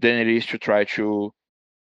 than it is to try to,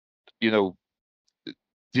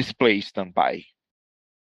 displace NumPy,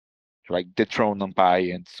 like dethrone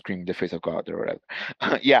NumPy and scream the face of God or whatever.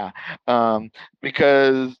 Yeah,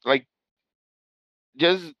 because like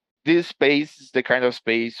just this space is the kind of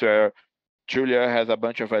space where Julia has a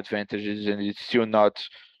bunch of advantages and it's still not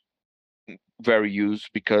very used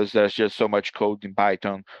because there's just so much code in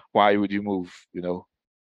Python. Why would you move?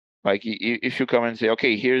 Like if you come and say,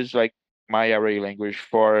 okay, here's like my array language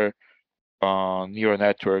for neural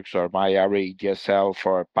networks or my array DSL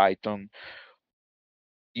for Python,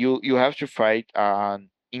 you have to fight an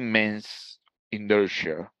immense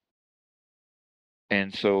inertia.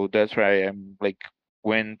 And so that's why I'm like,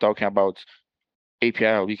 when talking about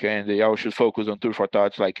API, they all should focus on tool for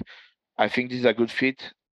thoughts. Like, I think this is a good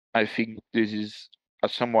fit. I think this is a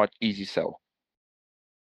somewhat easy sell.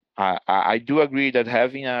 I do agree that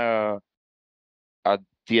having a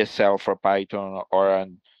DSL for Python or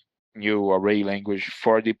an new array language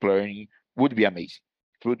for deep learning would be amazing.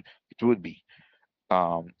 It would be.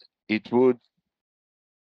 Um, it would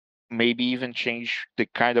maybe even change the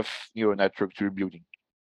kind of neural networks we're building.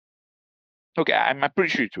 Okay, I'm pretty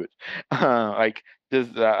sure it would. Like this,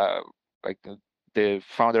 like the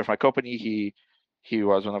founder of my company, he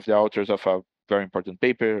was one of the authors of a very important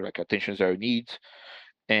paper, like attention zero needs,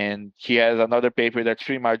 and he has another paper that's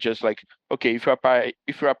pretty much just like, okay, if you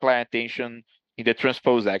apply attention in the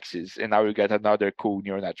transpose axis, and now you get another cool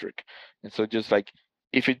neural network. And so just like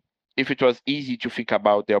if it was easy to think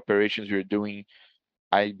about the operations we're doing,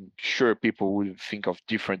 I'm sure people would think of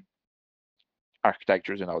different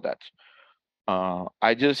architectures and all that.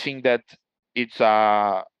 I just think that it's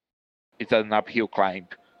a it's an uphill climb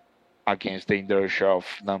against the inertia of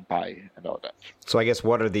NumPy and all that. So I guess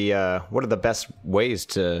what are the best ways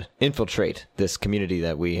to infiltrate this community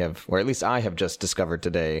that we have, or at least I have just discovered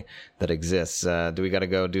today that exists? Do we got to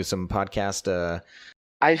go do some podcast?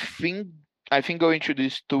 I think going to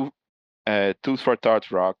this Tools for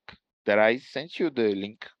Thought Rock that I sent you the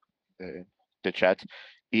link, the chat,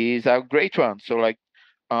 is a great one. So like,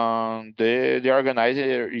 the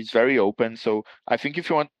organizer is very open. So I think if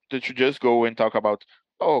you want to just go and talk about,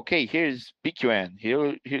 oh, okay, here's BQN,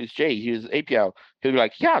 here's J, here's APL, he'll be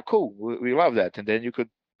like, yeah, cool, we love that. And then you could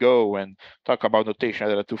go and talk about notation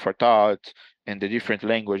as a tool for thought and the different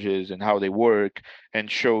languages and how they work,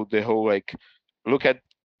 and show the whole, like, look at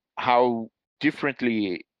how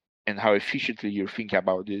differently and how efficiently you're thinking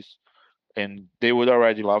about this. And they would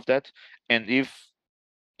already love that. And if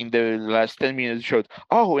in the last 10 minutes showed,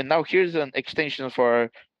 oh, and now here's an extension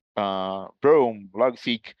for Brome,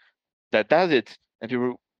 logseq that does it, and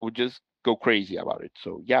people would just go crazy about it.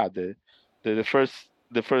 So yeah, the first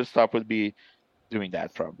stop would be doing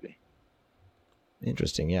that probably.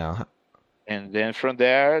 Interesting, yeah. And then from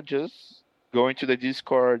there, just going to the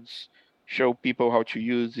Discords, show people how to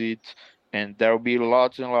use it, and there will be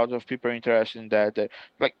lots and lots of people interested in that.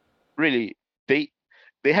 Like, really, they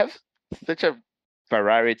have such a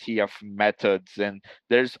variety of methods, and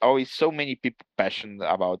there's always so many people passionate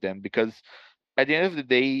about them, because at the end of the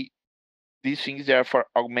day, these things are for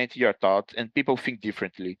augmenting your thought, and people think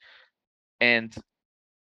differently. And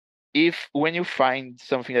if when you find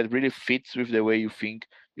something that really fits with the way you think,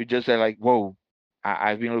 you just are like, whoa,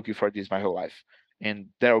 I've been looking for this my whole life. And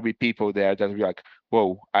there will be people there that will be like,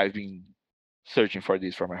 whoa, I've been searching for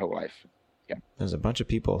this for my whole life. Yeah. There's a bunch of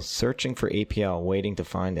people searching for APL, waiting to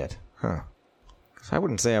find it. Huh. I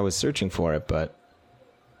wouldn't say I was searching for it, but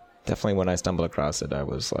definitely when I stumbled across it, I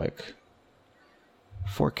was like,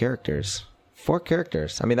 4 characters. 4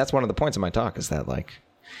 characters. I mean, that's one of the points of my talk, is that, like,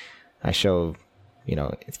 I show,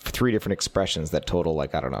 3 different expressions that total,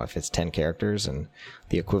 like, I don't know if it's 10 characters, and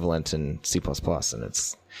the equivalent in C++. And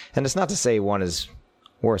it's not to say one is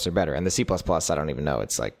worse or better. And the C++, I don't even know.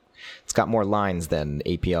 It's like, it's got more lines than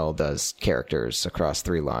APL does characters across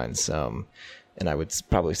 3 lines. And I would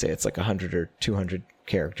probably say it's like 100 or 200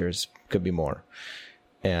 characters, could be more.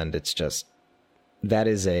 And it's just, that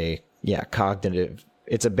is cognitive,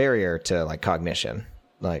 it's a barrier to, like, cognition,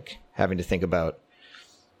 like having to think about,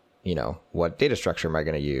 what data structure am I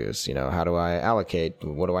going to use? How do I allocate?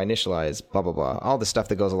 What do I initialize? Blah, blah, blah. All the stuff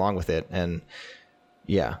that goes along with it. And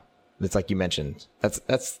yeah, it's like you mentioned, that's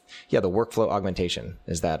the workflow augmentation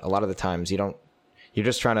is that a lot of the times you're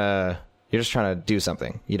just trying to do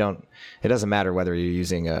something. It doesn't matter whether you're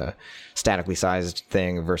using a statically sized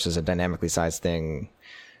thing versus a dynamically sized thing,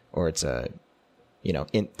 or it's a,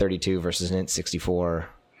 int 32 versus an int 64.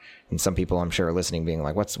 And some people, I'm sure, are listening being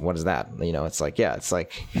like, what is that? It's like, yeah, it's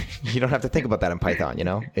like, you don't have to think about that in Python,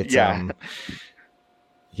 It's,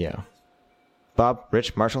 yeah. Bob,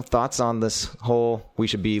 Rich, Marshall, thoughts on this whole, we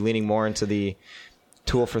should be leaning more into the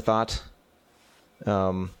tool for thought?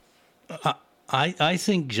 I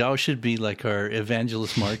think João should be like our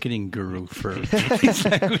evangelist marketing guru for these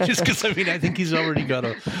languages, because I think he's already got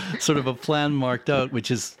a sort of a plan marked out,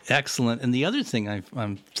 which is excellent. And the other thing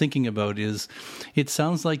I'm thinking about is, it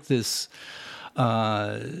sounds like this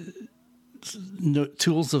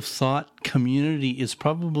tools of thought community is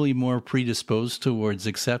probably more predisposed towards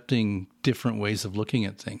accepting different ways of looking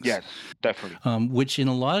at things. Yes, definitely. Which in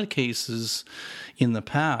a lot of cases in the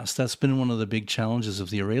past, that's been one of the big challenges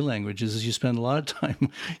of the array languages, is you spend a lot of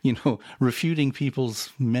time, refuting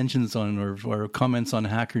people's mentions on or comments on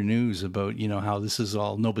Hacker News about, how this is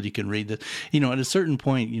all, nobody can read this. At a certain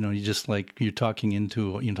point, you just like, you're talking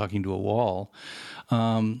to a wall.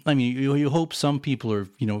 You hope some people are,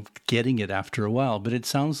 getting it after a while, but it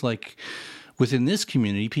sounds like within this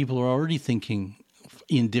community, people are already thinking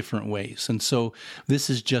in different ways. And so this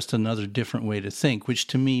is just another different way to think, which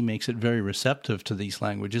to me makes it very receptive to these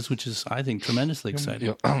languages, which is, I think, tremendously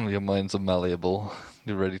exciting. Your minds are malleable.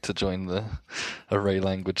 You're ready to join the array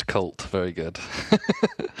language cult. Very good.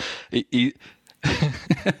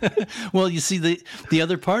 Well, you see, the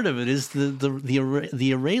other part of it is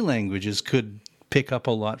the array languages could pick up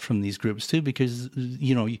a lot from these groups too, because,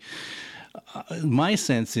 you know, my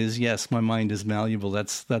sense is, yes, my mind is malleable.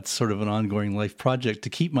 That's sort of an ongoing life project to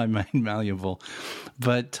keep my mind malleable.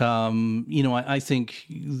 But, you know, I think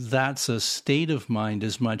that's a state of mind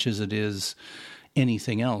as much as it is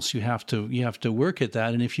anything else. You have to work at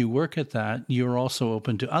that. And if you work at that, you're also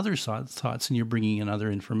open to other thoughts and you're bringing in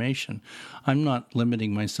other information. I'm not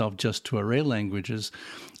limiting myself just to array languages.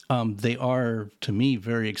 They are, to me,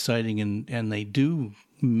 very exciting, and they do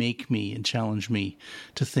make me and challenge me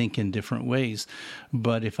to think in different ways.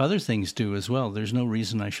 But if other things do as well, there's no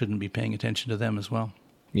reason I shouldn't be paying attention to them as well.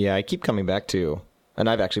 Yeah, I keep coming back to, and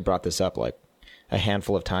I've actually brought this up like a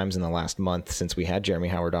handful of times in the last month since we had Jeremy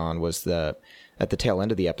Howard on, was at the tail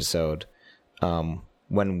end of the episode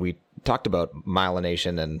when we talked about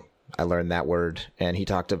myelination, and I learned that word, and he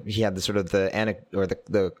had the sort of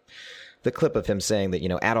the clip of him saying that, you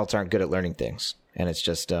know, adults aren't good at learning things. And it's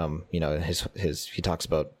just, you know, he talks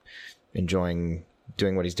about enjoying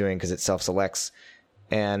doing what he's doing because it self-selects.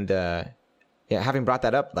 And, yeah, having brought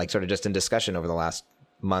that up, like sort of just in discussion over the last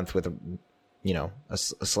month with, you know, a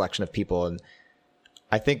selection of people. And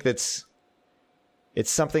I think it's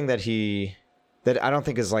something that I don't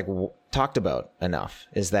think is like talked about enough,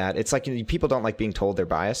 is that it's like, people don't like being told they're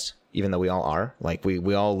biased, even though we all are. Like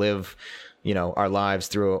we all live, you know, our lives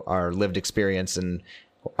through our lived experience, and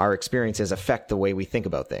our experiences affect the way we think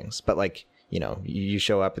about things. But like, you know, you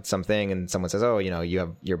show up at something and someone says, oh, you know,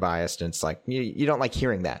 you're biased. And it's like, you don't like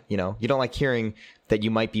hearing that, you know, you don't like hearing that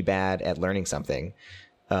you might be bad at learning something,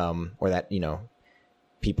 or that, you know,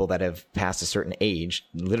 people that have passed a certain age,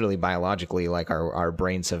 literally biologically, like our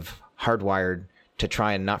brains have hardwired to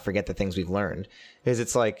try and not forget the things we've learned.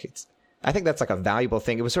 I think that's like a valuable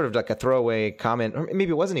thing. It was sort of like a throwaway comment, or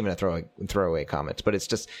maybe it wasn't even a throwaway comment, but it's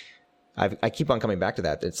just, I keep on coming back to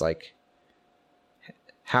that. It's like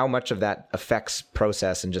how much of that affects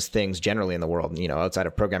process and just things generally in the world, you know, outside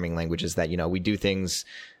of programming languages, that, you know, we do things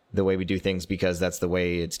the way we do things because that's the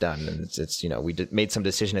way it's done. And it's you know, we made some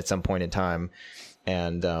decision at some point in time,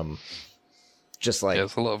 and just like, yeah,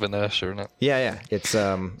 it's a lot of inertia, isn't it? Yeah. It's,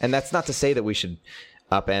 and that's not to say that we should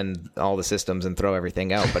upend all the systems and throw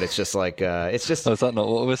everything out, but it's just like, it's just... Oh, is that not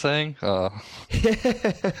what we're saying? Oh.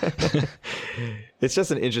 It's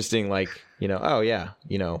just an interesting, like, you know, oh yeah,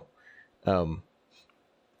 you know,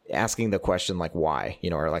 asking the question like why, you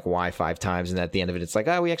know, or like why 5 times, and at the end of it, it's like,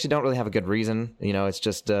 oh, we actually don't really have a good reason, you know, it's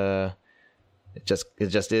just, it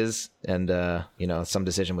just is, and you know, some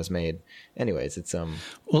decision was made. Anyways, it's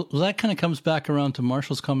Well, that kind of comes back around to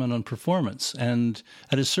Marshall's comment on performance, and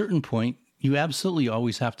at a certain point, you absolutely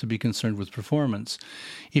always have to be concerned with performance.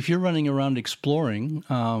 If you're running around exploring,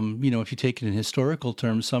 you know, if you take it in historical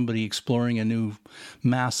terms, somebody exploring a new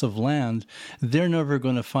mass of land, they're never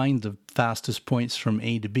going to find the fastest points from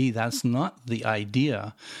A to B. That's not the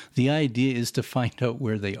idea. The idea is to find out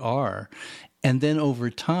where they are. And then over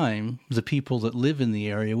time, the people that live in the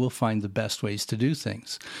area will find the best ways to do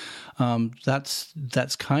things.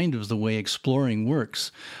 That's kind of the way exploring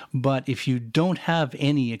works. But if you don't have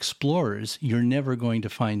any explorers, you're never going to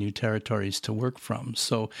find new territories to work from.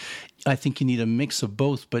 So I think you need a mix of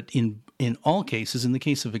both. But in all cases, in the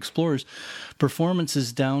case of explorers, performance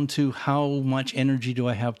is down to how much energy do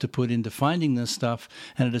I have to put into finding this stuff.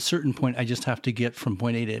 And at a certain point, I just have to get from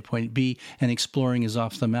point A to point B, and exploring is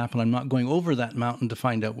off the map. And I'm not going over that mountain to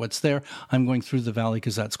find out what's there. I'm going through the valley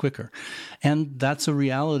because that's quicker. And that's a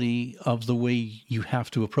reality of the way you have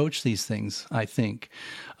to approach these things, I think,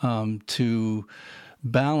 to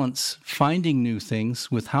balance finding new things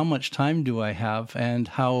with how much time do I have and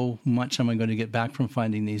how much am I going to get back from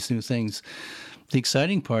finding these new things. The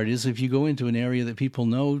exciting part is if you go into an area that people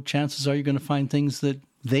know, chances are you're going to find things that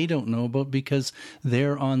they don't know about because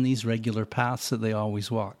they're on these regular paths that they always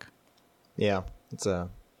walk. Yeah, that's a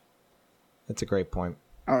great point.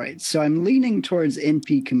 All right, so I'm leaning towards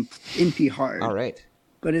NP hard. All right.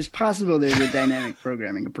 But it's possible there's a dynamic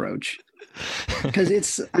programming approach,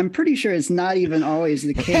 because I'm pretty sure it's not even always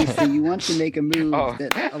the case that you want to make a move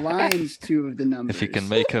that aligns 2 of the numbers. If you can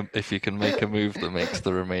make a move that makes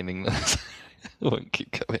the remaining numbers, I won't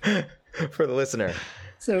keep going. For the listener.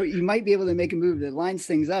 So you might be able to make a move that lines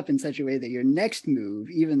things up in such a way that your next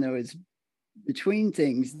move, even though it's between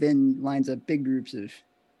things, then lines up big groups of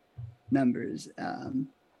numbers.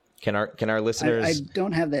 Can our I listeners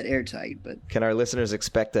don't have that airtight, but can our listeners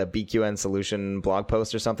expect a BQN solution blog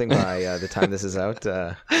post or something by the time this is out?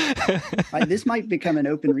 this might become an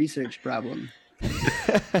open research problem.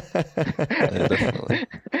 Yeah, definitely.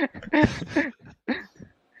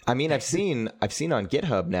 I mean, I've seen on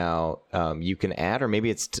GitHub now, you can add, or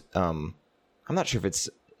maybe it's I'm not sure if it's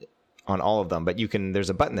on all of them, but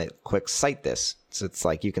there's a button that clicks cite this. So it's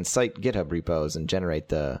like you can cite GitHub repos and generate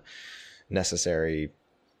the necessary.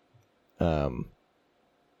 So,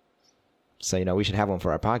 we should have one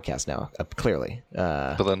for our podcast now, clearly.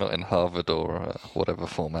 But they're not in Harvard or whatever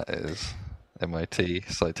format it is. MIT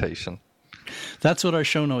citation. That's what our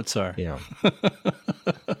show notes are. Yeah.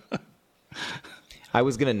 I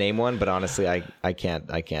was gonna name one, but honestly, I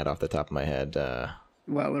can't off the top of my head.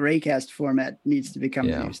 Well, the Raycast format needs to become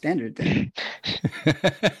the new standard then.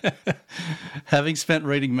 Having spent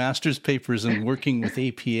writing master's papers and working with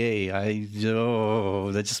APA,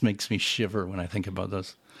 that just makes me shiver when I think about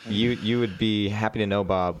those. You would be happy to know,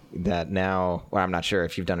 Bob, that now, well, I'm not sure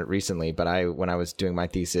if you've done it recently, but when I was doing my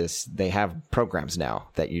thesis, they have programs now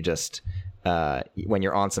that you just, when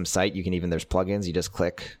you're on some site, there's plugins, you just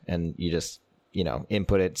click and you just,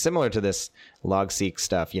 input it. Similar to this logseek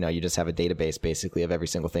stuff, you just have a database basically of every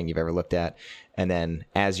single thing you've ever looked at. And then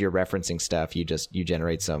as you're referencing stuff, you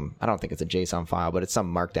generate some, I don't think it's a JSON file, but it's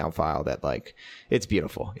some markdown file that it's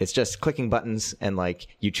beautiful. It's just clicking buttons and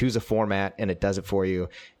you choose a format and it does it for you.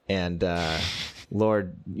 And,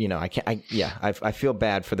 Lord, I feel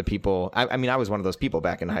bad for the people. I mean, I was one of those people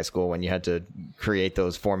back in high school when you had to create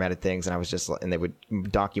those formatted things, and and they would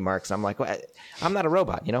dock you marks. And I'm like, well, I'm not a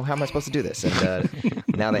robot, how am I supposed to do this? And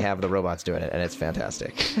now they have the robots doing it, and it's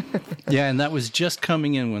fantastic. Yeah, and that was just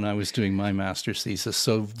coming in when I was doing my master's thesis.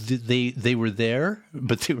 So they were there,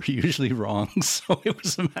 but they were usually wrong. So it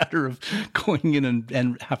was a matter of going in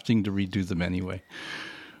and having to redo them anyway.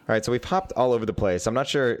 All right, so we've hopped all over the place. I'm not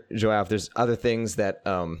sure, João, if there's other things that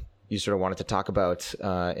you sort of wanted to talk about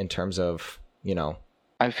in terms of,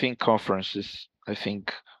 I think conferences. I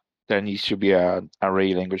think there needs to be a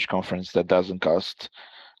array language conference that doesn't cost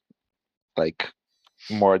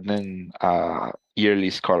more than yearly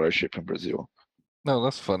scholarship in Brazil. No,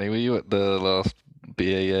 that's funny. Were you at the last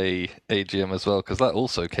BAA AGM as well? Because that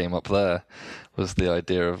also came up there, was the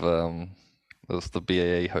idea of... There's the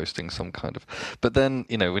BAA hosting some kind of... But then,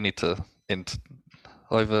 we need to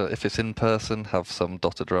either, if it's in person, have some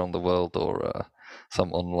dotted around the world, or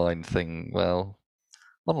some online thing. Well,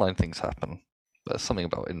 online things happen. But there's something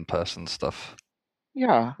about in-person stuff.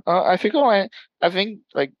 Yeah, I think online. I think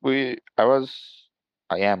I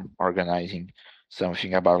am organizing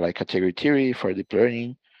something about category theory for deep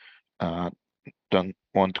learning. Don't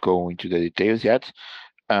want to go into the details yet.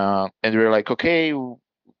 And we're okay,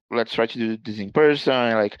 let's try to do this in person.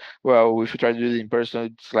 If we try to do it in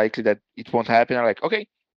person, it's likely that it won't happen. I'm okay,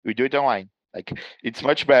 we do it online. It's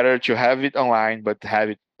much better to have it online, but have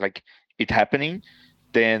it it happening,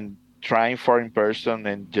 than trying for in person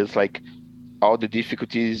and just all the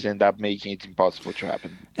difficulties end up making it impossible to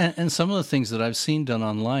happen. And some of the things that I've seen done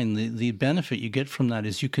online, the benefit you get from that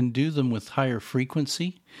is you can do them with higher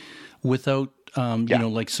frequency without,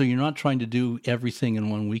 so you're not trying to do everything in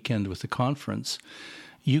one weekend with the conference.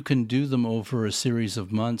 You can do them over a series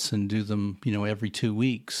of months and do them, every 2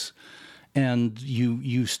 weeks. And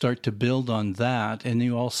you start to build on that. And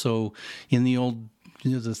you also, in the old,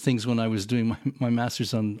 the things when I was doing my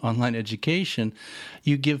master's on online education,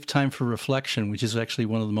 you give time for reflection, which is actually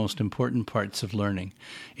one of the most important parts of learning.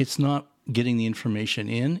 It's not getting the information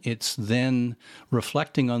in, it's then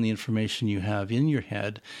reflecting on the information you have in your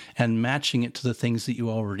head and matching it to the things that you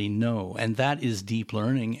already know. And that is deep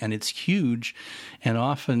learning, and it's huge, and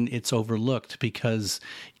often it's overlooked because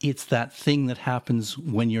it's that thing that happens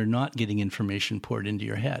when you're not getting information poured into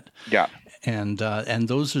your head. Yeah. And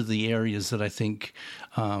those are the areas that I think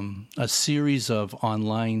a series of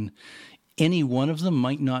online, any one of them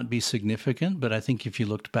might not be significant, but I think if you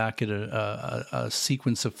looked back at a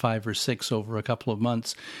sequence of 5 or 6 over a couple of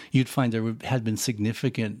months, you'd find there had been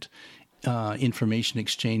significant information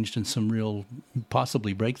exchanged and some real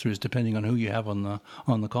possibly breakthroughs, depending on who you have on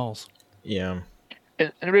the calls. Yeah.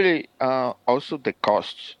 And really, also the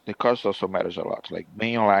cost. The cost also matters a lot.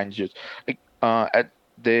 Being online, just at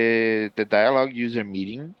the dialogue user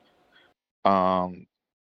meeting,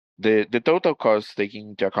 the total cost taking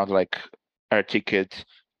into account our ticket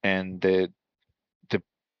and the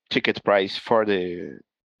ticket price for the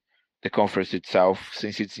conference itself,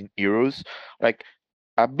 since it's in euros,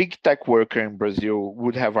 a big tech worker in Brazil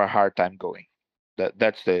would have a hard time going.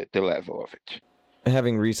 That's the level of it.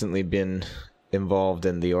 Having recently been involved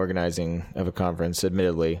in the organizing of a conference,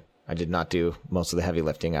 admittedly, I did not do most of the heavy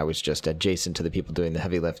lifting. I was just adjacent to the people doing the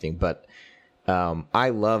heavy lifting. But I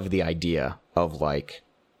love the idea of like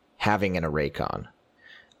having an ArrayCon,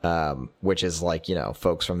 which is like,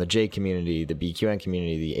 folks from the J community, the BQN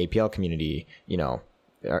community, the APL community,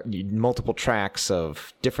 multiple tracks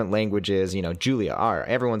of different languages, Julia, R,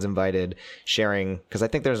 everyone's invited, sharing, because I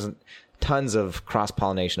think there's tons of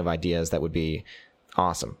cross-pollination of ideas that would be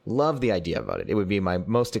awesome. Love the idea about it. It would be my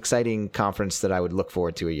most exciting conference that I would look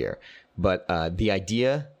forward to a year. But the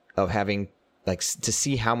idea of having, like, to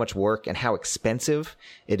see how much work and how expensive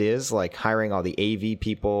it is, like hiring all the AV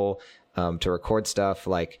people to record stuff,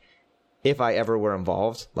 like, if I ever were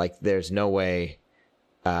involved, like, there's no way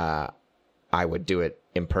I would do it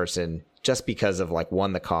in person, just because of, like,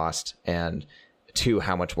 one, the cost, and two,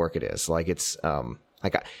 how much work it is. Like, it's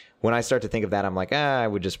when I start to think of that, I'm like,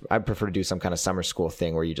 I'd prefer to do some kind of summer school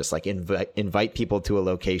thing where you just like invite people to a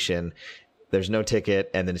location. There's no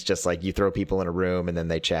ticket, and then it's just like you throw people in a room and then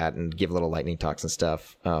they chat and give little lightning talks and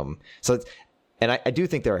stuff. And I do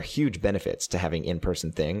think there are huge benefits to having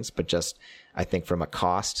in-person things, but just I think from a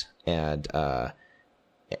cost and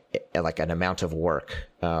like an amount of work,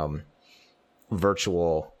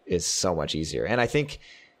 virtual is so much easier. And I think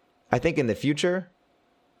in the future,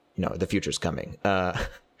 the future's coming.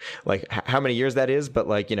 Like how many years that is, but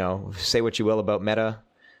like, say what you will about Meta,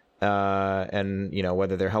 and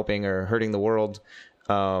whether they're helping or hurting the world.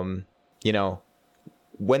 When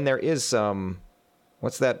there is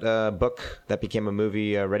what's that book that became a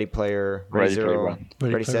movie, Ready Player One.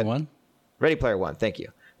 Ready Player One. Thank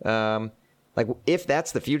you. Like if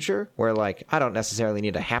that's the future, where like I don't necessarily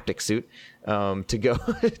need a haptic suit to go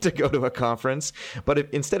to a conference, but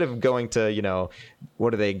instead of going to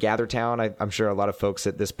what are they, GatherTown? I'm sure a lot of folks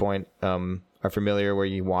at this point are familiar, where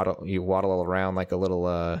you waddle around like a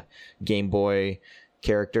little Game Boy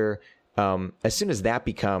character. As soon as that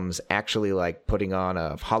becomes actually like putting on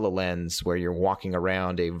a HoloLens where you're walking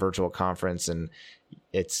around a virtual conference, and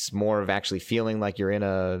it's more of actually feeling like you're in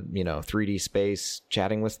a 3D space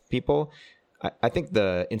chatting with people. I think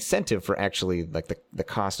the incentive for actually like the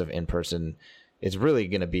cost of in-person is really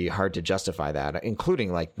going to be hard to justify that,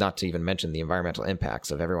 including like not to even mention the environmental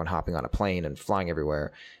impacts of everyone hopping on a plane and flying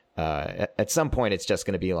everywhere. At some point, it's just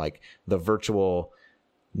going to be like the virtual,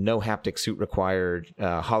 no haptic suit required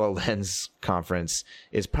HoloLens conference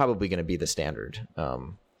is probably going to be the standard.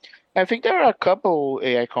 I think there are a couple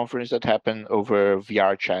AI conferences that happen over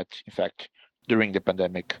VR chat, in fact, during the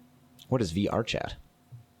pandemic. What is VR chat?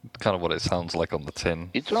 Kind of what it sounds like on the tin.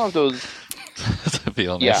 It's one of those. To be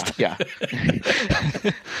honest. Yeah.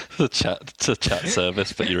 It's a chat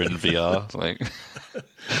service, but you're in VR. Like.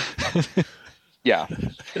 Yeah,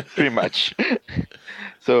 pretty much.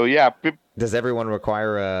 So yeah. Does everyone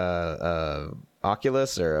require a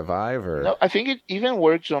Oculus or a Vive or? No, I think it even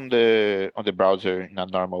works on the browser in a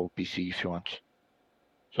normal PC if you want.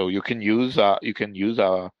 So you can use a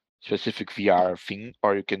specific VR thing,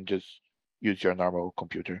 or you can just use your normal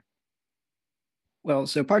computer. Well,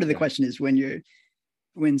 so part of the question is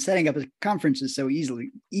when setting up a conference is so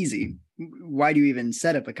easy, why do you even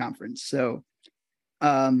set up a conference? So,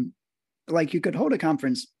 like you could hold a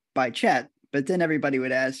conference by chat, but then everybody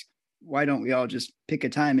would ask, why don't we all just pick a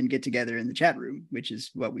time and get together in the chat room, which is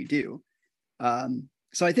what we do.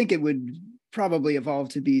 So I think it would probably evolve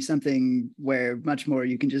to be something where much more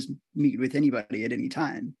you can just meet with anybody at any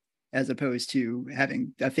time, as opposed to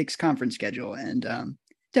having a fixed conference schedule. And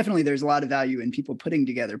definitely there's a lot of value in people putting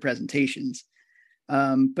together presentations.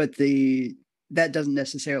 But that doesn't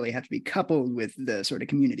necessarily have to be coupled with the sort of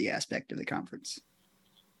community aspect of the conference.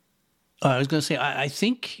 I was going to say, I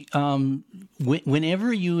think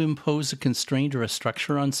whenever you impose a constraint or a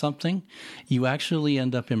structure on something, you actually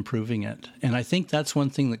end up improving it. And I think that's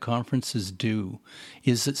one thing that conferences do,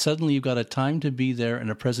 is that suddenly you've got a time to be there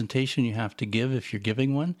and a presentation you have to give if you're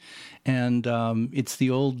giving one. And it's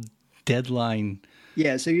the old deadline.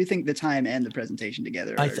 Yeah, so you think the time and the presentation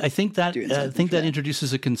together. I think that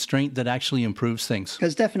introduces a constraint that actually improves things.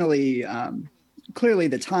 Because definitely... clearly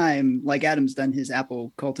the time, like Adam's done his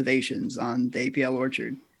apple cultivations on the APL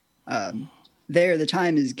orchard, the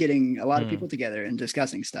time is getting a lot of people together and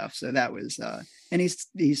discussing stuff. So that was, and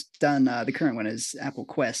he's done, the current one is Apple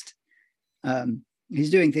Quest. He's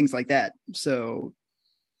doing things like that. So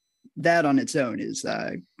that on its own is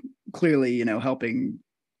clearly, helping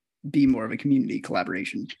be more of a community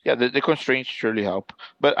collaboration. Yeah, the constraints surely help.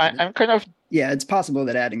 But I'm kind of... Yeah, it's possible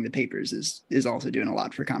that adding the papers is also doing a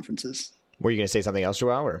lot for conferences. Were you going to say something else,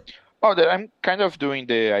 João? Or? Oh, that I'm kind of doing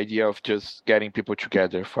the idea of just getting people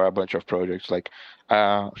together for a bunch of projects. Like,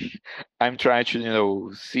 I'm trying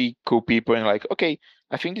to, see cool people and like, okay,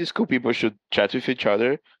 I think these cool people should chat with each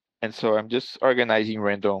other. and so I'm just organizing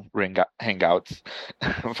random hangouts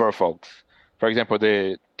for folks. For example,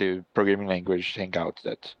 the programming language hangouts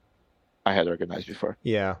that I had organized before.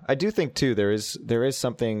 Yeah, I do think too there is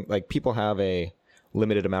something like people have a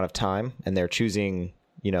limited amount of time and they're choosing,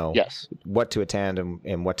 Yes. what to attend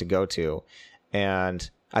and what to go to. And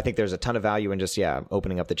I think there's a ton of value in just,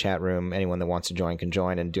 opening up the chat room. Anyone that wants to join can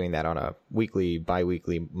join, and doing that on a weekly,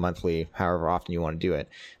 bi-weekly, monthly, however often you want to do it.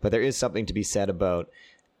 But there is something to be said about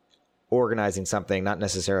organizing something, not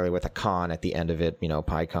necessarily with a con at the end of it,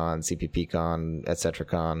 PyCon, CPPCon, etc.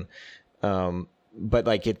 con. But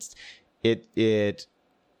like it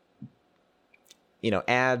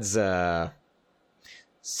adds,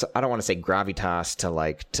 so I don't want to say gravitas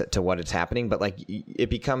to what it's happening, but like it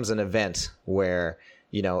becomes an event where,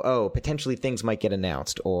 potentially things might get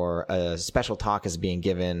announced or a special talk is being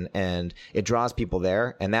given, and it draws people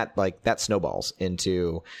there, and that snowballs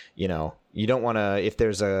into, you don't want to, if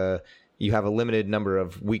you have a limited number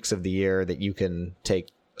of weeks of the year that you can take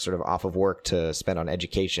sort of off of work to spend on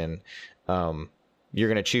education, you're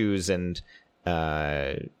going to choose, and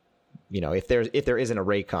if there isn't a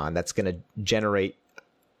Raycon, that's going to generate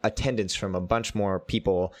attendance from a bunch more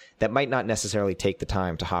people that might not necessarily take the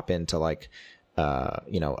time to hop into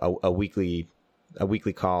a weekly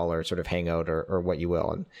call or sort of hangout or what you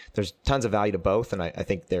will. And there's tons of value to both, and I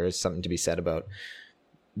think there is something to be said about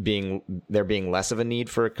there being less of a need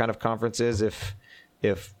for kind of conferences if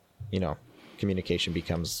communication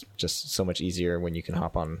becomes just so much easier when you can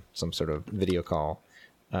hop on some sort of video call.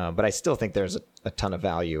 But I still think there's a ton of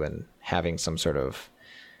value in having some sort of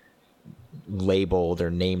labeled or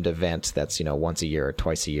named event that's, once a year or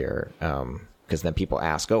twice a year. Because then people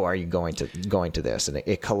ask, "Oh, are you going to this?" And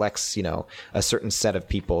it collects, a certain set of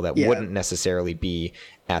people that wouldn't necessarily be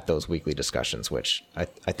at those weekly discussions, which I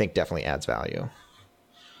think definitely adds value.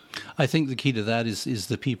 I think the key to that is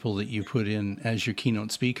the people that you put in as your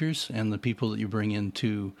keynote speakers and the people that you bring in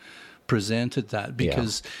to present at that,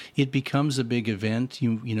 because it becomes a big event.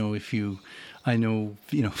 I know,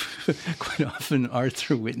 quite often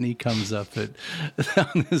Arthur Whitney comes up on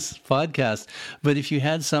this podcast, but if you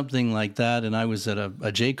had something like that, and I was at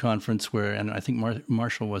a J conference where, and I think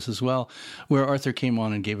Marshall was as well, where Arthur came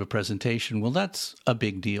on and gave a presentation, well, that's a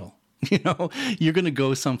big deal. You're going to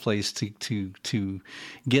go someplace to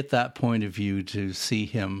get that point of view, to see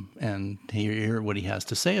him and hear what he has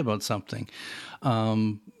to say about something.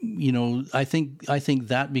 I think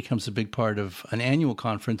that becomes a big part of an annual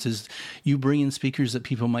conference, is you bring in speakers that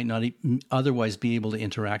people might not otherwise be able to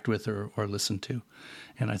interact with or listen to.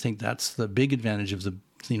 And I think that's the big advantage of the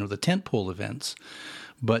tentpole events.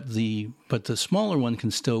 But the smaller one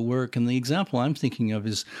can still work. And the example I'm thinking of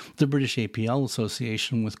is the British APL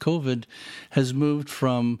Association with COVID has moved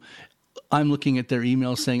from, I'm looking at their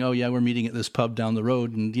emails saying, "Oh yeah, we're meeting at this pub down the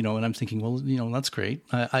road," and and I'm thinking, well, that's great.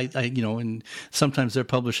 And sometimes they're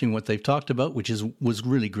publishing what they've talked about, which was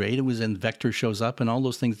really great. It was, and Vector shows up and all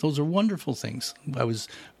those things. Those are wonderful things. I was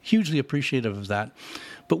hugely appreciative of that.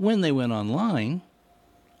 But when they went online,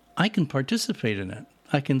 I can participate in it.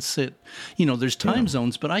 I can sit, there's time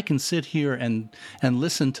zones, but I can sit here and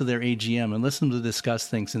listen to their AGM and listen to discuss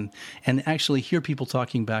things and actually hear people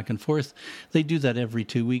talking back and forth. They do that every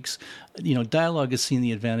 2 weeks. Dialogue has seen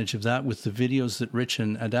the advantage of that with the videos that Rich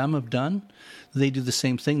and Adam have done. They do the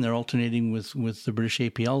same thing. They're alternating with the British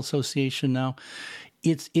APL Association now.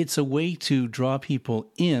 It's a way to draw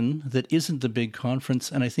people in that isn't the big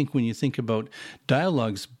conference. And I think when you think about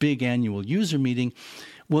Dialogue's big annual user meeting,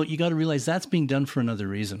 well, you got to realize that's being done for another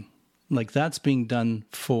reason. Like, that's being done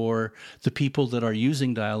for the people that are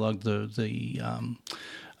using Dialogue, the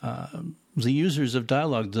users of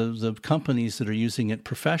Dialogue, the companies that are using it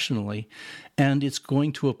professionally, and it's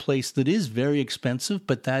going to a place that is very expensive,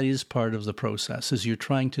 but that is part of the process, as you're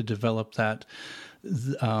trying to develop that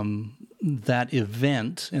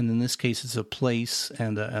event, and in this case it's a place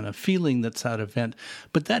and a feeling that's that event,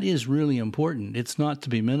 but that is really important. It's not to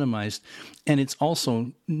be minimized, and it's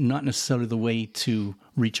also not necessarily the way to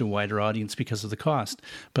reach a wider audience because of the cost,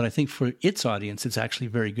 but I think for its audience it's actually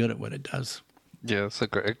very good at what it does. Yeah, it's a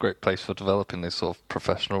great place for developing these sort of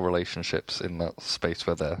professional relationships in that space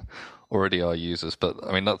where there already are users. But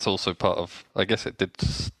I mean, that's also part of, I guess it did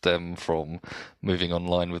stem from moving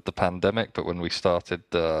online with the pandemic, but when we started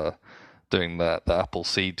doing the Apple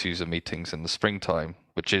Seeds user meetings in the springtime,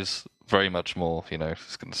 which is very much more,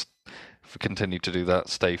 it's going to, if we continue to do that,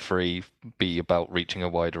 stay free, be about reaching a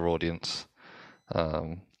wider audience,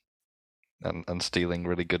 and stealing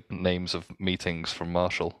really good names of meetings from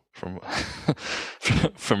Marshall from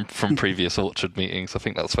from previous Orchard meetings. I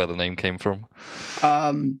think that's where the name came from.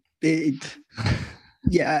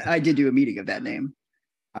 Yeah, I did do a meeting of that name.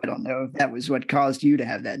 I don't know if that was what caused you to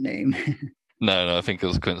have that name. No, I think it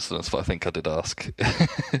was a coincidence, but I think I did ask.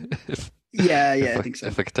 I think so.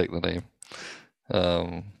 If I could take the name.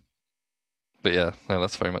 But yeah, no,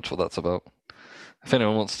 that's very much what that's about. If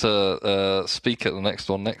anyone wants to speak at the next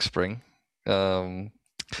one next spring, send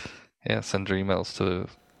your emails to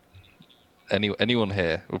anyone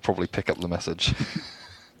here. Will probably pick up the message.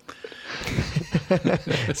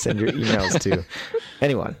 Send your emails to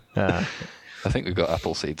anyone. I think we've got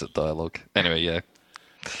apple seeds at Dialogue. Anyway, yeah.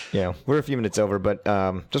 Yeah, we're a few minutes over, but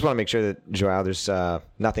just want to make sure that, João, there's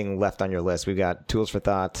nothing left on your list. We've got Tools for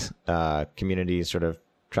Thought, community, sort of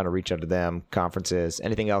trying to reach out to them, conferences,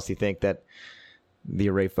 anything else you think that the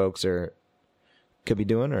Array folks could be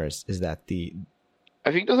doing, or is that the...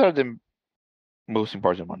 I think those are the most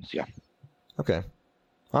important ones, yeah. Okay,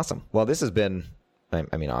 awesome. Well, this has been...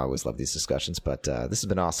 I mean, I always love these discussions, but this has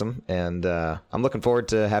been awesome, and I'm looking forward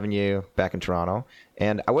to having you back in Toronto.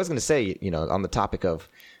 And I was going to say, on the topic of,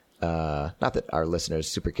 not that our listeners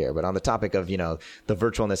super care, but on the topic of, the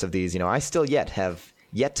virtualness of these, I still have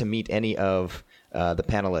yet to meet any of the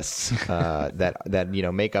panelists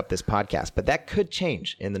that make up this podcast. But that could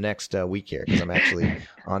change in the next week here, because I'm actually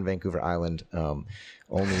on Vancouver Island,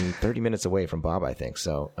 only 30 minutes away from Bob, I think.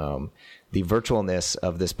 So the virtualness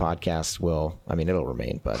of this podcast it'll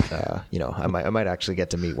remain, but I might actually get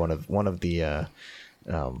to meet one of the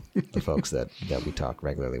folks that we talk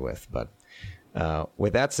regularly with. But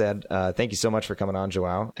with that said, thank you so much for coming on,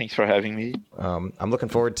 João. Thanks for having me. I'm looking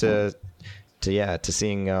forward to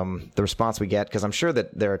seeing the response we get, because I'm sure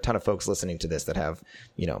that there are a ton of folks listening to this that have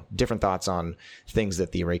different thoughts on things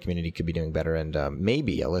that the Array community could be doing better, and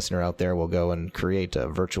maybe a listener out there will go and create a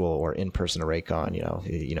virtual or in-person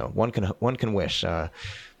ArrayCon. One can wish. But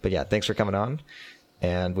yeah, thanks for coming on,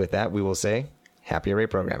 and with that we will say happy Array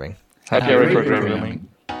programming. Happy Array programming.